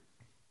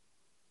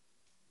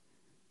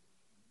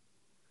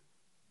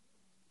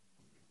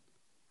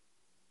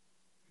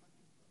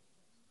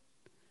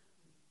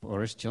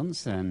 Boris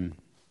Johnson.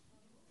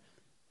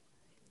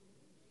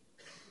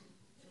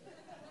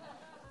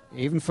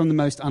 Even from the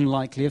most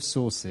unlikely of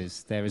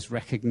sources, there is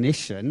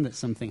recognition that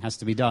something has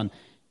to be done,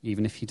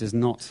 even if he does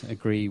not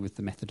agree with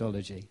the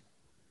methodology.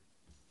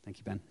 Thank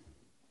you, Ben.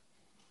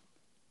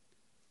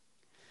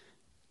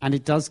 And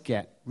it does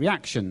get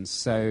reactions.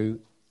 So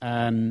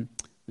the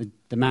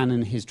man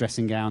in his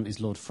dressing gown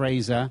is Lord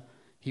Fraser.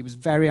 He was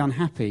very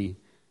unhappy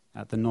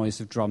at the noise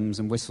of drums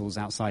and whistles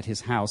outside his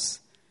house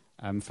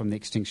from the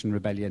Extinction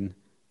Rebellion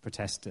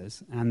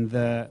protesters. And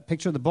the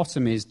picture at the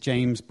bottom is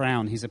James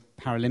Brown. He's a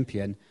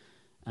Paralympian,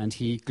 and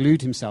he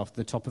glued himself to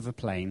the top of a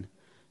plane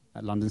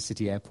at London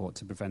City Airport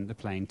to prevent the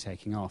plane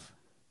taking off.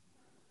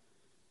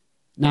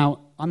 Now,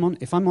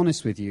 if I'm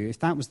honest with you, if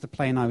that was the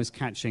plane I was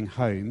catching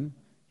home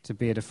to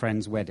be at a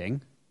friend's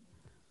wedding,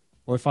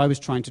 or if I was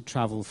trying to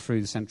travel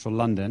through central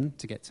London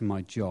to get to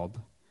my job,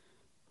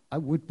 I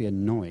would be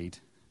annoyed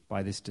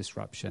by this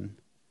disruption.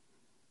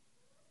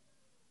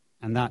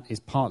 And that is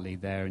partly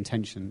their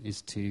intention,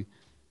 is to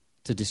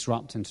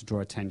disrupt and to draw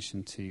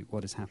attention to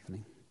what is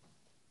happening.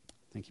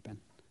 Thank you, Ben.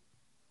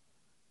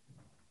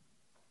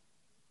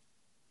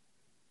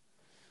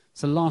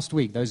 So last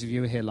week, those of you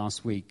who were here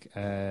last week,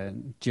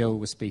 Jill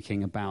was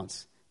speaking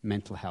about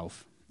mental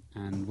health.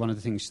 And one of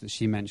the things that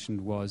she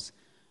mentioned was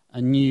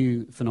a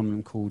new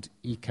phenomenon called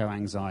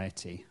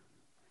eco-anxiety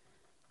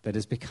that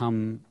has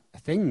become a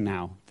thing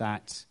now,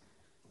 that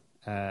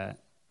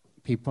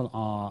people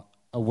are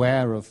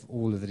aware of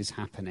all of that is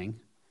happening,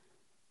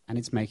 and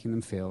it's making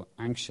them feel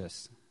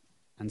anxious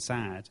and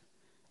sad,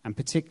 and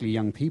particularly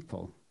young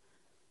people,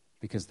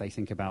 because they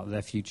think about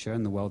their future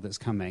and the world that's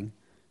coming,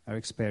 are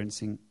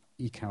experiencing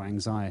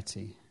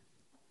eco-anxiety.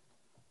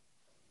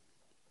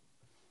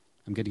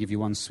 I'm going to give you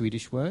one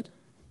Swedish word.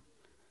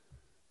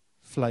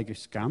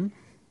 Flygerskam.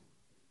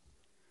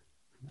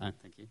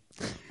 Thank you.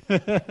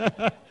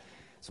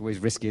 It's always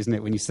risky, isn't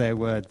it, when you say a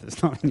word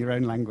that's not in your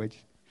own language?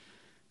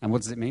 And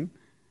what does it mean?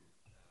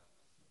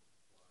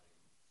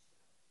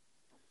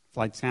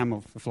 Flight scam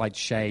or flight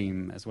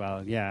shame as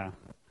well, yeah.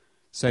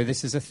 So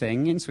this is a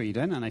thing in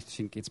Sweden, and I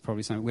think it's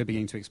probably something we're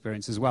beginning to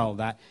experience as well,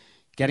 that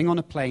getting on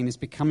a plane is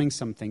becoming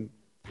something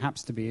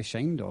perhaps to be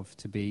ashamed of,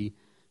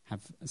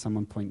 have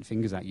someone point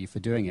fingers at you for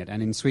doing it.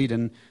 And in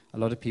Sweden, a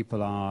lot of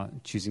people are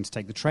choosing to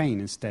take the train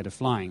instead of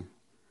flying,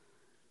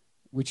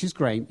 which is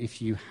great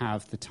if you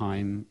have the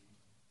time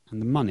and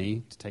the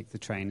money to take the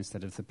train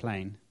instead of the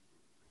plane.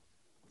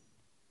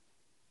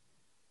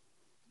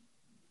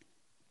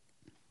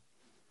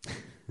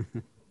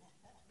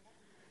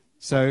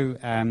 So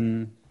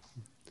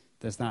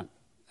there's that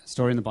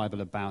story in the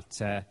Bible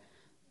about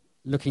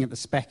looking at the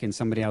speck in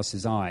somebody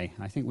else's eye.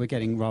 I think we're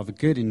getting rather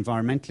good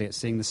environmentally at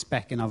seeing the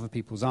speck in other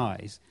people's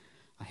eyes.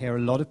 I hear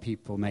a lot of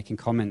people making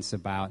comments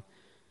about,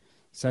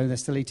 so they're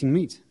still eating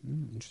meat.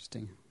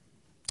 Interesting.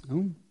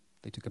 Oh,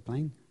 they took a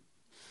plane.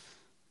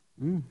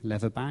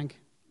 Leather bag.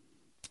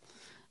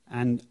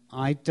 And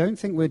I don't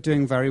think we're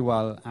doing very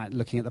well at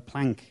looking at the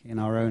plank in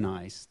our own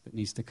eyes that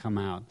needs to come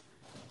out.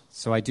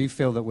 So I do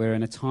feel that we're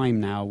in a time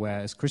now where,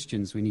 as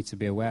Christians, we need to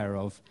be aware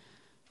of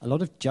a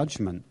lot of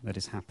judgment that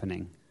is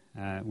happening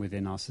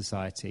within our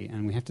society,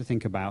 and we have to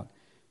think about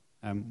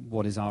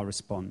what is our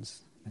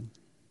response.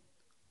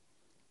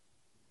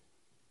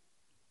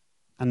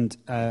 And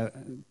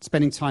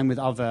spending time with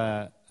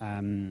others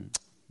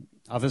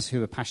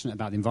who are passionate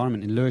about the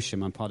environment in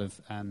Lewisham. I'm part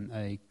of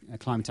a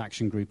climate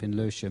action group in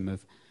Lewisham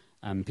of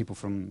people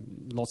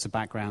from lots of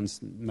backgrounds,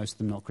 most of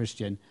them not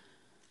Christian.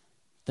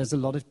 There's a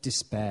lot of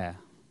despair.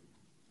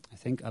 I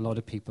think a lot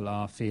of people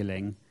are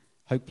feeling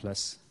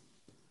hopeless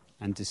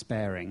and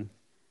despairing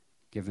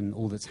given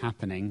all that's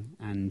happening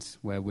and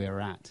where we're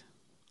at.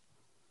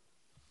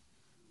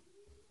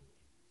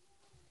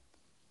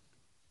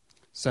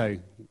 So,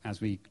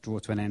 as we draw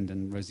to an end,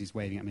 and Rosie's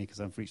waving at me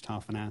because I've reached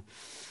half an hour,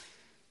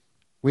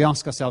 we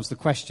ask ourselves the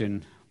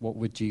question, what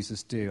would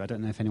Jesus do? I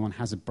don't know if anyone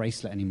has a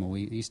bracelet anymore.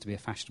 It used to be a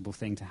fashionable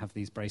thing to have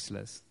these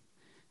bracelets,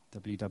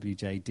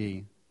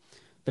 WWJD.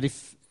 But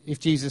if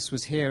Jesus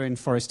was here in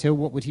Forest Hill,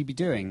 what would he be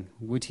doing?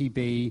 Would he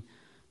be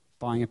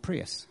buying a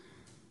Prius?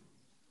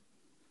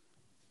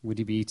 Would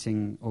he be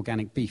eating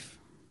organic beef?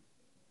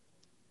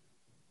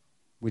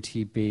 Would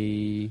he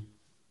be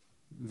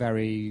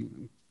very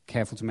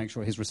careful to make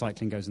sure his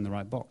recycling goes in the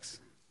right box?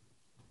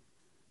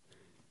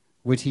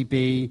 Would he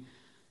be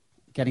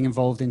getting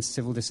involved in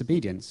civil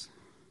disobedience?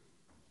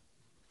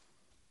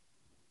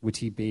 Would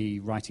he be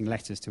writing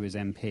letters to his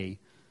MP?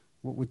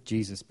 What would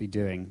Jesus be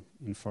doing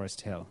in Forest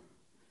Hill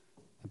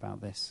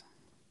about this?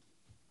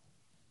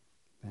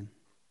 Ben?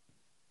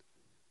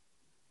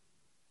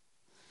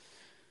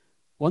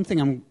 One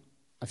thing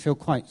I feel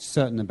quite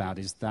certain about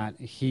is that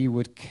he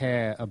would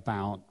care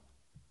about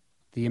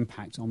the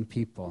impact on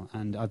people.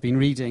 And I've been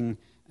reading,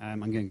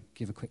 I'm going to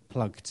give a quick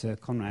plug to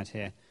Conrad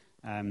here,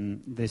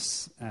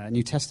 this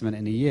New Testament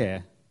in a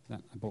year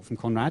that I bought from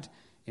Conrad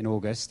in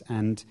August.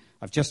 And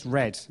I've just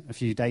read a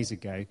few days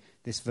ago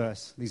these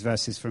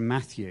verses from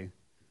Matthew,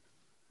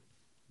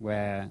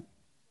 where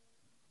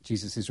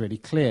Jesus is really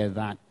clear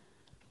that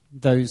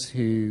those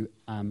who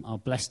are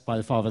blessed by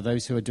the Father,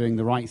 those who are doing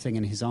the right thing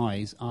in his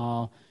eyes,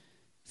 are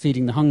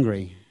feeding the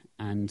hungry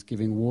and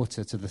giving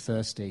water to the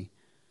thirsty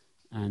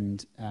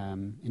and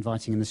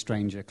inviting in the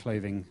stranger,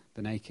 clothing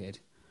the naked.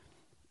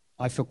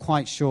 I feel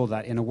quite sure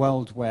that in a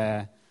world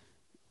where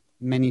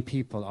many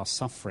people are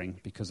suffering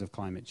because of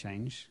climate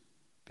change,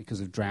 because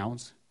of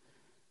drought,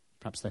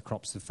 perhaps their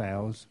crops have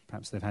failed,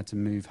 perhaps they've had to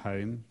move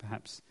home,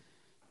 perhaps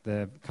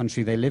the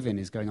country they live in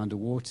is going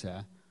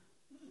underwater,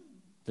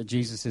 that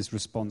Jesus'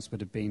 response would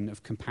have been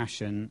of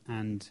compassion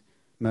and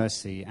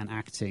mercy and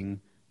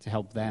acting to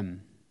help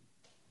them.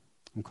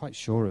 I'm quite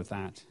sure of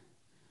that.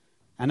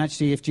 And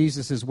actually, if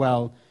Jesus as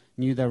well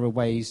knew there were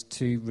ways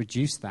to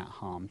reduce that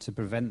harm, to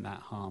prevent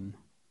that harm,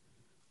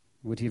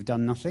 would he have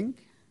done nothing?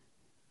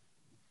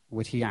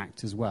 Would he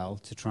act as well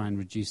to try and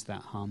reduce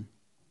that harm?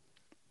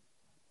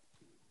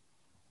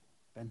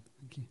 Ben,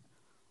 thank you.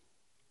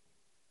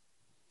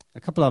 A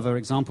couple other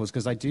examples,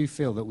 because I do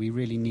feel that we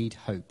really need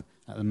hope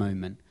at the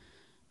moment.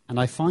 And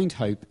I find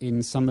hope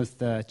in some of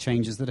the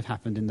changes that have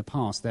happened in the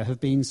past. There have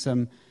been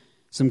some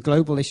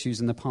global issues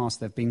in the past.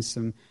 There have been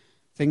some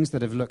things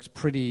that have looked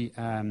pretty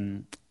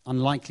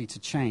unlikely to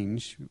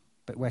change,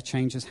 but where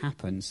change has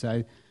happened.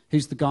 So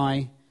who's the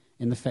guy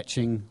in the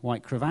fetching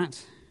white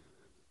cravat?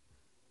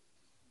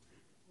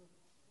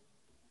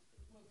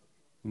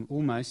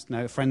 Almost,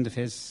 no, a friend of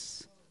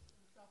his,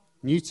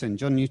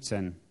 John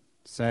Newton.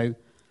 So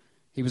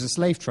he was a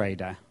slave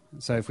trader.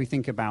 So if we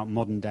think about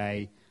modern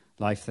day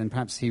life, then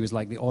perhaps he was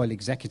like the oil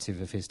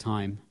executive of his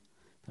time.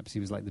 Perhaps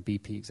he was like the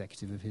BP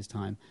executive of his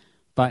time.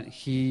 But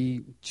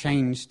he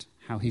changed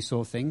how he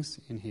saw things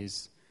in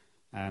his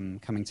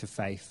coming to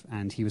faith,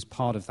 and he was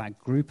part of that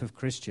group of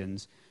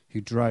Christians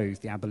who drove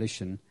the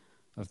abolition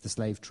of the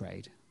slave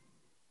trade.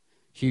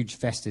 Huge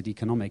vested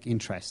economic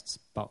interests,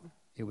 but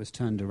it was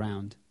turned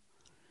around.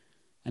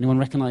 Anyone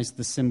recognize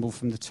the symbol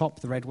from the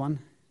top, the red one?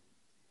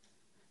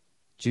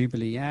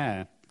 Jubilee,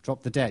 yeah,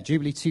 Drop the Debt.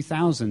 Jubilee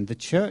 2000, the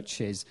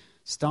churches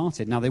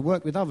started. Now, they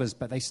worked with others,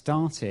 but they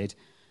started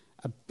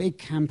a big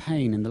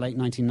campaign in the late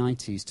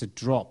 1990s to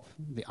drop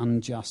the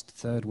unjust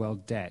third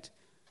world debt.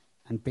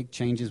 And big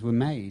changes were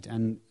made.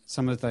 And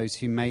some of those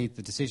who made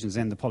the decisions,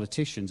 then the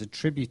politicians,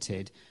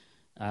 attributed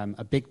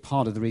a big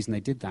part of the reason they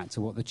did that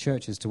to what the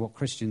churches, to what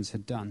Christians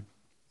had done.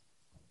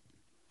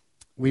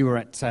 We were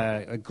at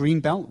a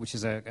Greenbelt, which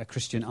is a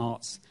Christian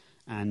arts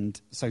and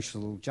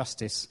social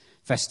justice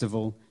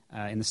festival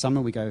in the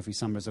summer. We go every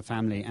summer as a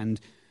family, and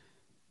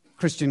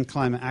Christian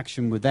Climate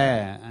Action were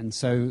there. And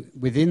so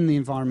within the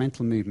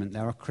environmental movement,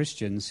 there are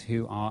Christians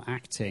who are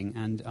acting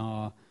and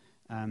are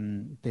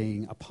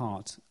being a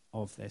part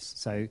of this.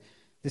 So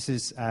this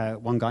is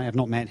one guy. I've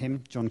not met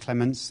him, John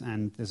Clements,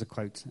 and there's a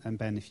quote, and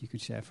Ben, if you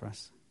could share for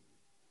us.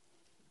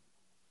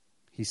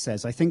 He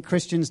says, "I think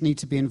Christians need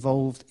to be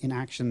involved in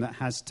action that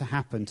has to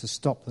happen to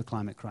stop the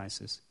climate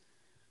crisis.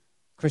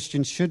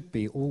 Christians should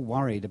be all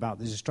worried about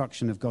the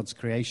destruction of God's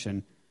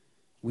creation.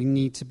 We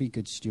need to be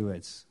good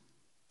stewards.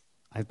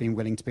 I've been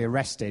willing to be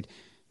arrested.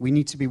 We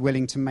need to be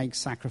willing to make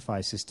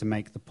sacrifices to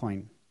make the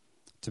point,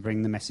 to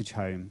bring the message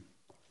home.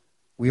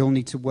 We all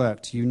need to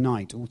work to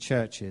unite all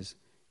churches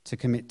to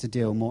commit to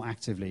deal more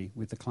actively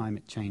with the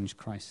climate change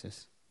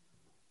crisis."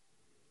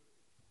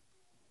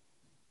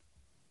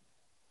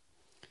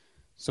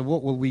 So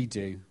what will we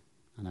do?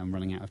 I know I'm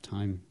running out of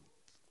time.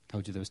 I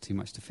told you there was too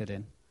much to fit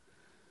in.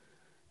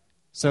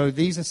 So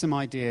these are some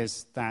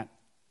ideas that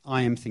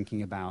I am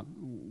thinking about.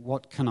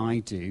 What can I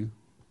do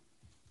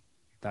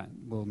that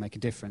will make a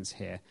difference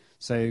here?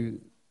 So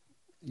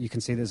you can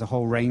see there's a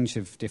whole range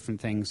of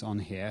different things on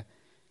here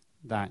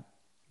that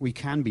we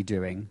can be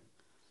doing.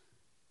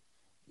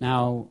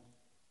 Now,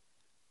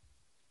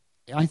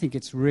 I think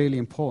it's really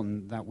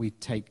important that we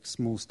take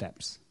small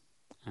steps.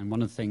 And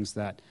one of the things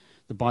that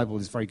the Bible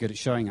is very good at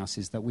showing us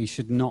is that we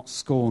should not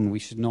scorn, we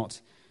should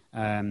not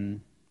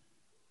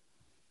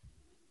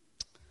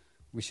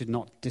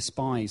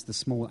despise the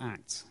small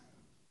acts.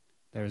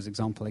 There is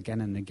example again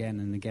and again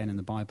and again in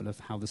the Bible of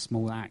how the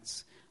small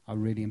acts are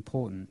really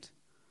important.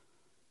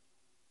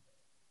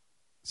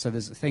 So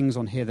there's things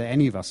on here that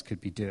any of us could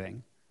be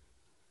doing.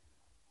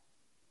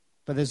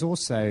 But there's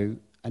also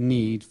a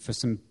need for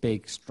some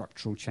big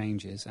structural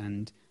changes.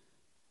 And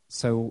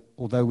so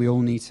although we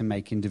all need to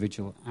make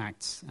individual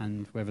acts,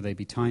 and whether they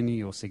be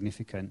tiny or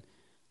significant,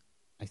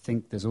 I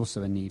think there's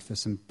also a need for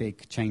some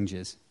big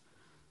changes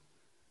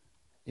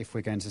if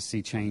we're going to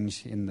see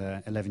change in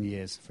the 11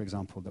 years, for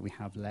example, that we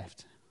have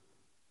left.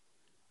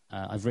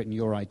 I've written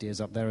your ideas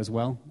up there as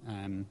well,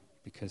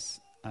 because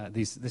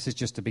this is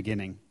just a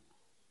beginning.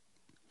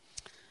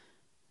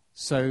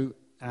 So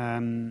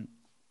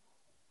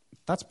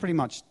that's pretty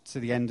much to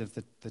the end of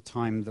the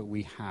time that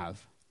we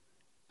have.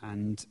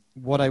 And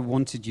what I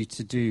wanted you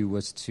to do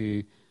was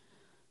to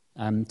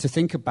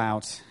think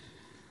about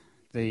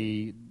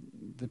the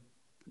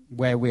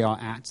where we are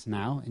at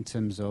now in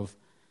terms of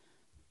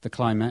the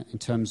climate, in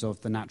terms of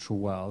the natural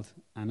world.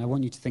 And I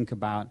want you to think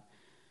about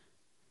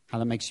how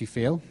that makes you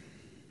feel.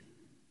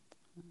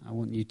 I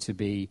want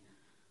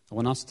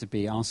us to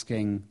be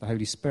asking the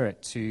Holy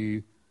Spirit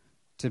to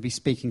be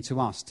speaking to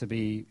us, to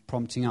be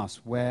prompting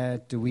us. Where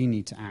do we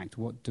need to act?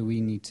 What do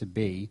we need to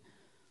be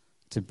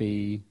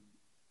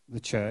the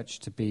church,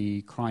 to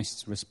be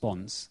Christ's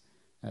response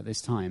at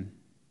this time?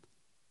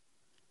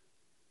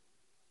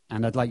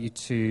 And I'd like you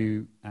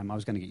to, I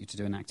was going to get you to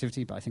do an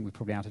activity, but I think we're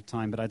probably out of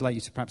time, but I'd like you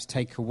to perhaps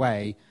take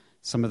away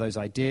some of those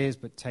ideas,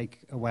 but take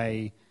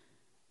away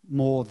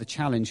more the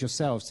challenge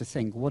yourselves to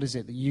think, what is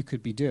it that you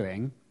could be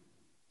doing,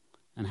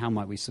 and how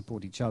might we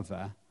support each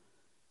other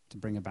to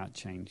bring about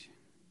change?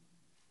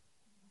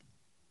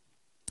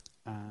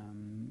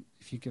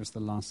 If you give us the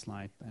last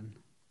slide, Ben.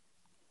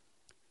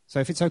 So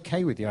if it's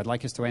okay with you, I'd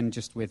like us to end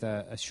just with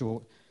a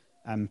short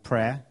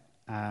prayer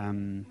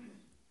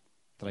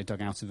that I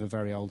dug out of a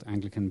very old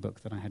Anglican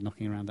book that I had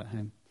knocking around at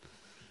home.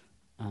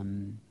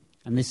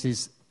 And this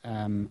is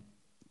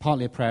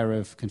partly a prayer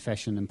of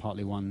confession and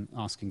partly one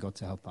asking God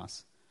to help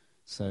us.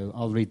 So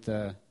I'll read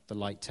the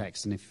light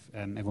text, and if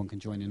everyone can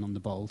join in on the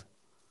bold.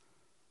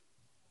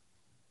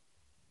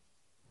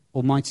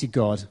 Almighty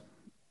God,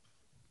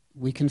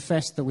 we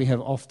confess that we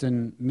have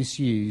often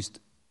misused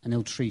and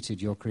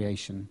ill-treated your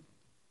creation.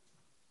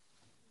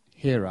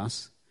 Hear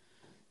us,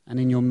 and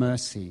in your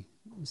mercy,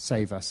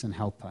 save us and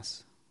help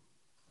us.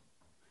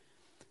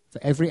 For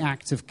every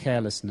act of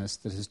carelessness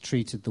that has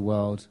treated the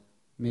world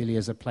merely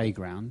as a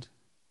playground,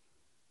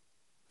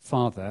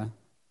 Father,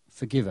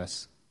 forgive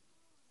us,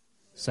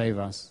 save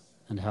us,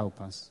 and help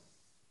us.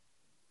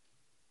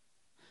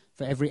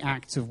 For every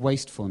act of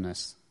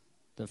wastefulness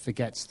that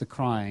forgets the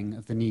crying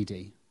of the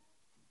needy,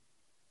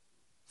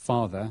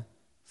 Father,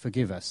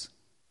 forgive us.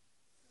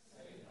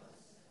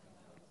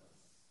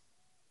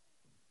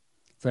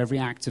 For every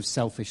act of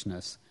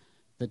selfishness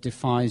that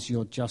defies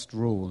your just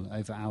rule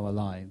over our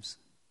lives,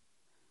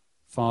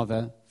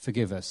 Father,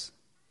 forgive us.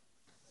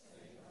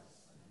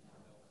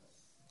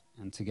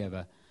 And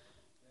together,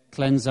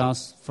 cleanse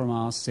us from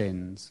our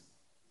sins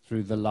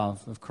through the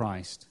love of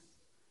Christ.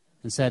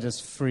 and set us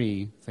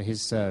free for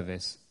his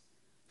service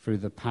through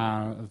the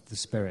power of the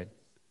Spirit,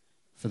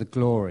 for the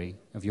glory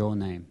of your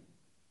name.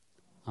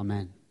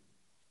 Amen.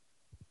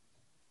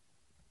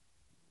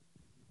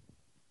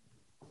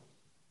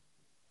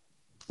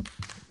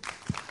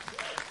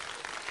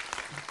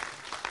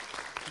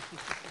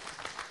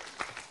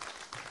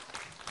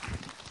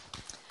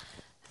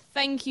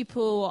 Thank you,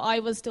 Paul. I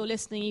was still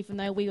listening, even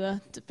though we were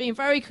being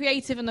very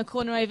creative in the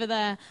corner over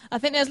there. I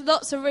think there's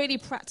lots of really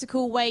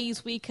practical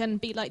ways we can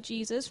be like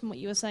Jesus, from what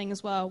you were saying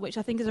as well, which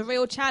I think is a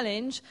real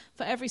challenge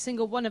for every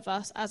single one of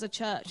us as a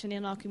church and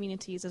in our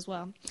communities as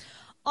well.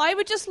 I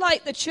would just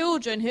like the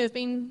children who have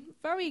been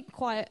very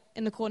quiet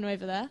in the corner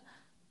over there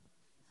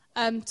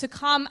to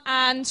come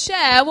and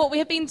share what we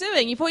have been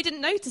doing. You probably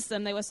didn't notice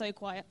them, they were so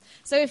quiet.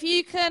 So if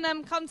you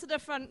can come to the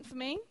front for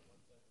me.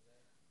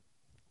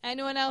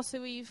 Anyone else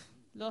who we've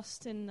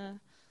lost in the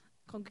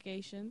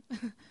congregation?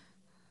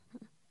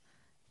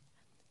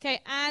 Okay,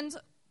 and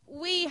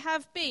we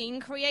have been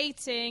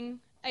creating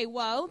a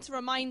world to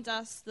remind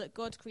us that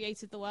God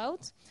created the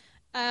world.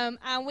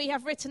 And we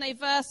have written a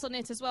verse on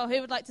it as well.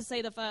 Who would like to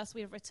say the verse we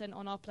have written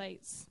on our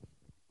plates?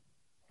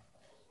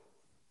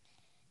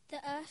 The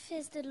earth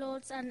is the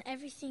Lord's and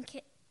everything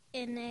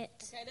in it.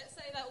 Okay, let's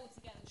say that all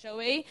together, shall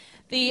we?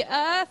 The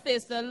earth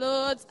is the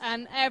Lord's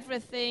and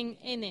everything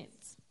in it.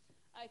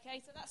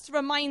 Okay, so that's to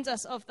remind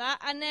us of that.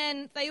 And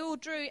then they all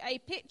drew a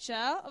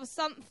picture of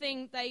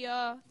something they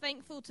are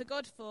thankful to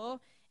God for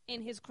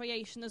in his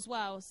creation as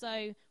well.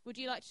 So would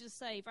you like to just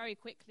say very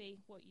quickly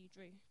what you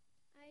drew?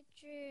 I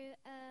drew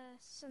a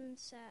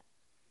sunset.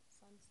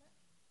 Sunset?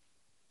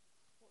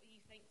 What are you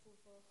thankful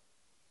for?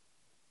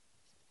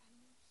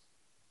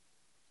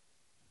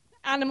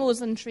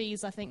 Animals and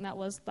trees, I think that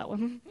was that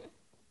one.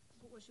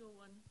 What was your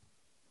one?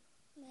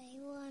 My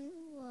one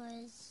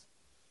was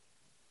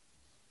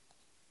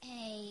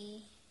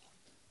a...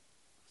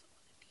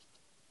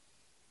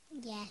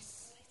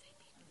 Yes.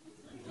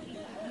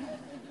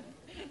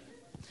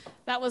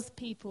 That was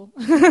people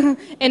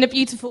in a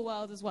beautiful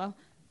world as well.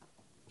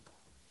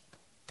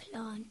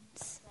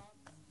 Plants.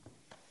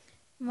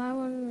 My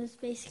one was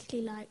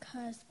basically like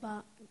hers,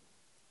 but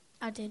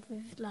added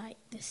with like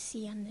the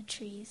sea and the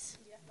trees.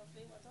 Yeah,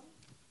 lovely, well done.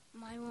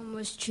 My one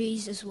was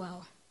trees as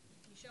well.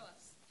 Can you show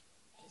us?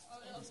 Oh,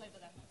 it was over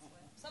there.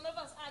 Some of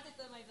us added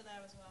them over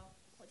there as well.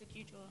 What did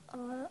you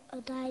draw?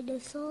 A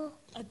dinosaur.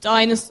 A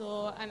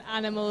dinosaur and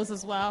animals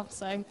as well.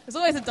 So there's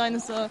always a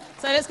dinosaur.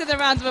 So let's give them a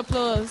round of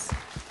applause.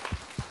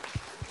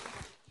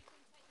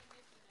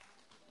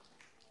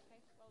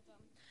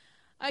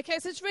 Okay,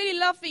 so it's really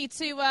lovely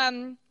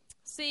to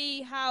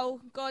see how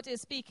God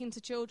is speaking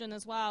to children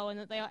as well, and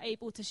that they are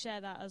able to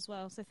share that as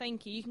well. So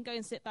thank you. You can go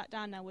and sit back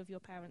down now with your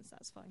parents.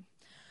 That's fine.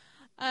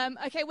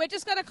 Okay, we're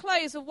just going to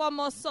close with one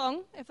more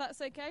song, if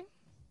that's okay.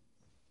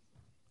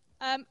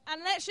 And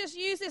let's just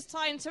use this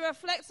time to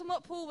reflect on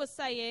what Paul was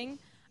saying.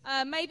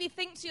 Maybe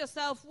think to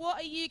yourself, what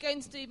are you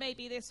going to do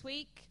maybe this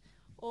week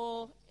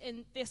or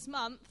in this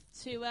month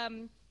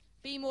to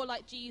be more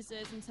like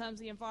Jesus in terms of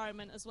the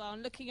environment as well,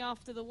 and looking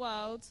after the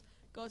world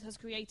God has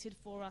created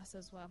for us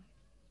as well.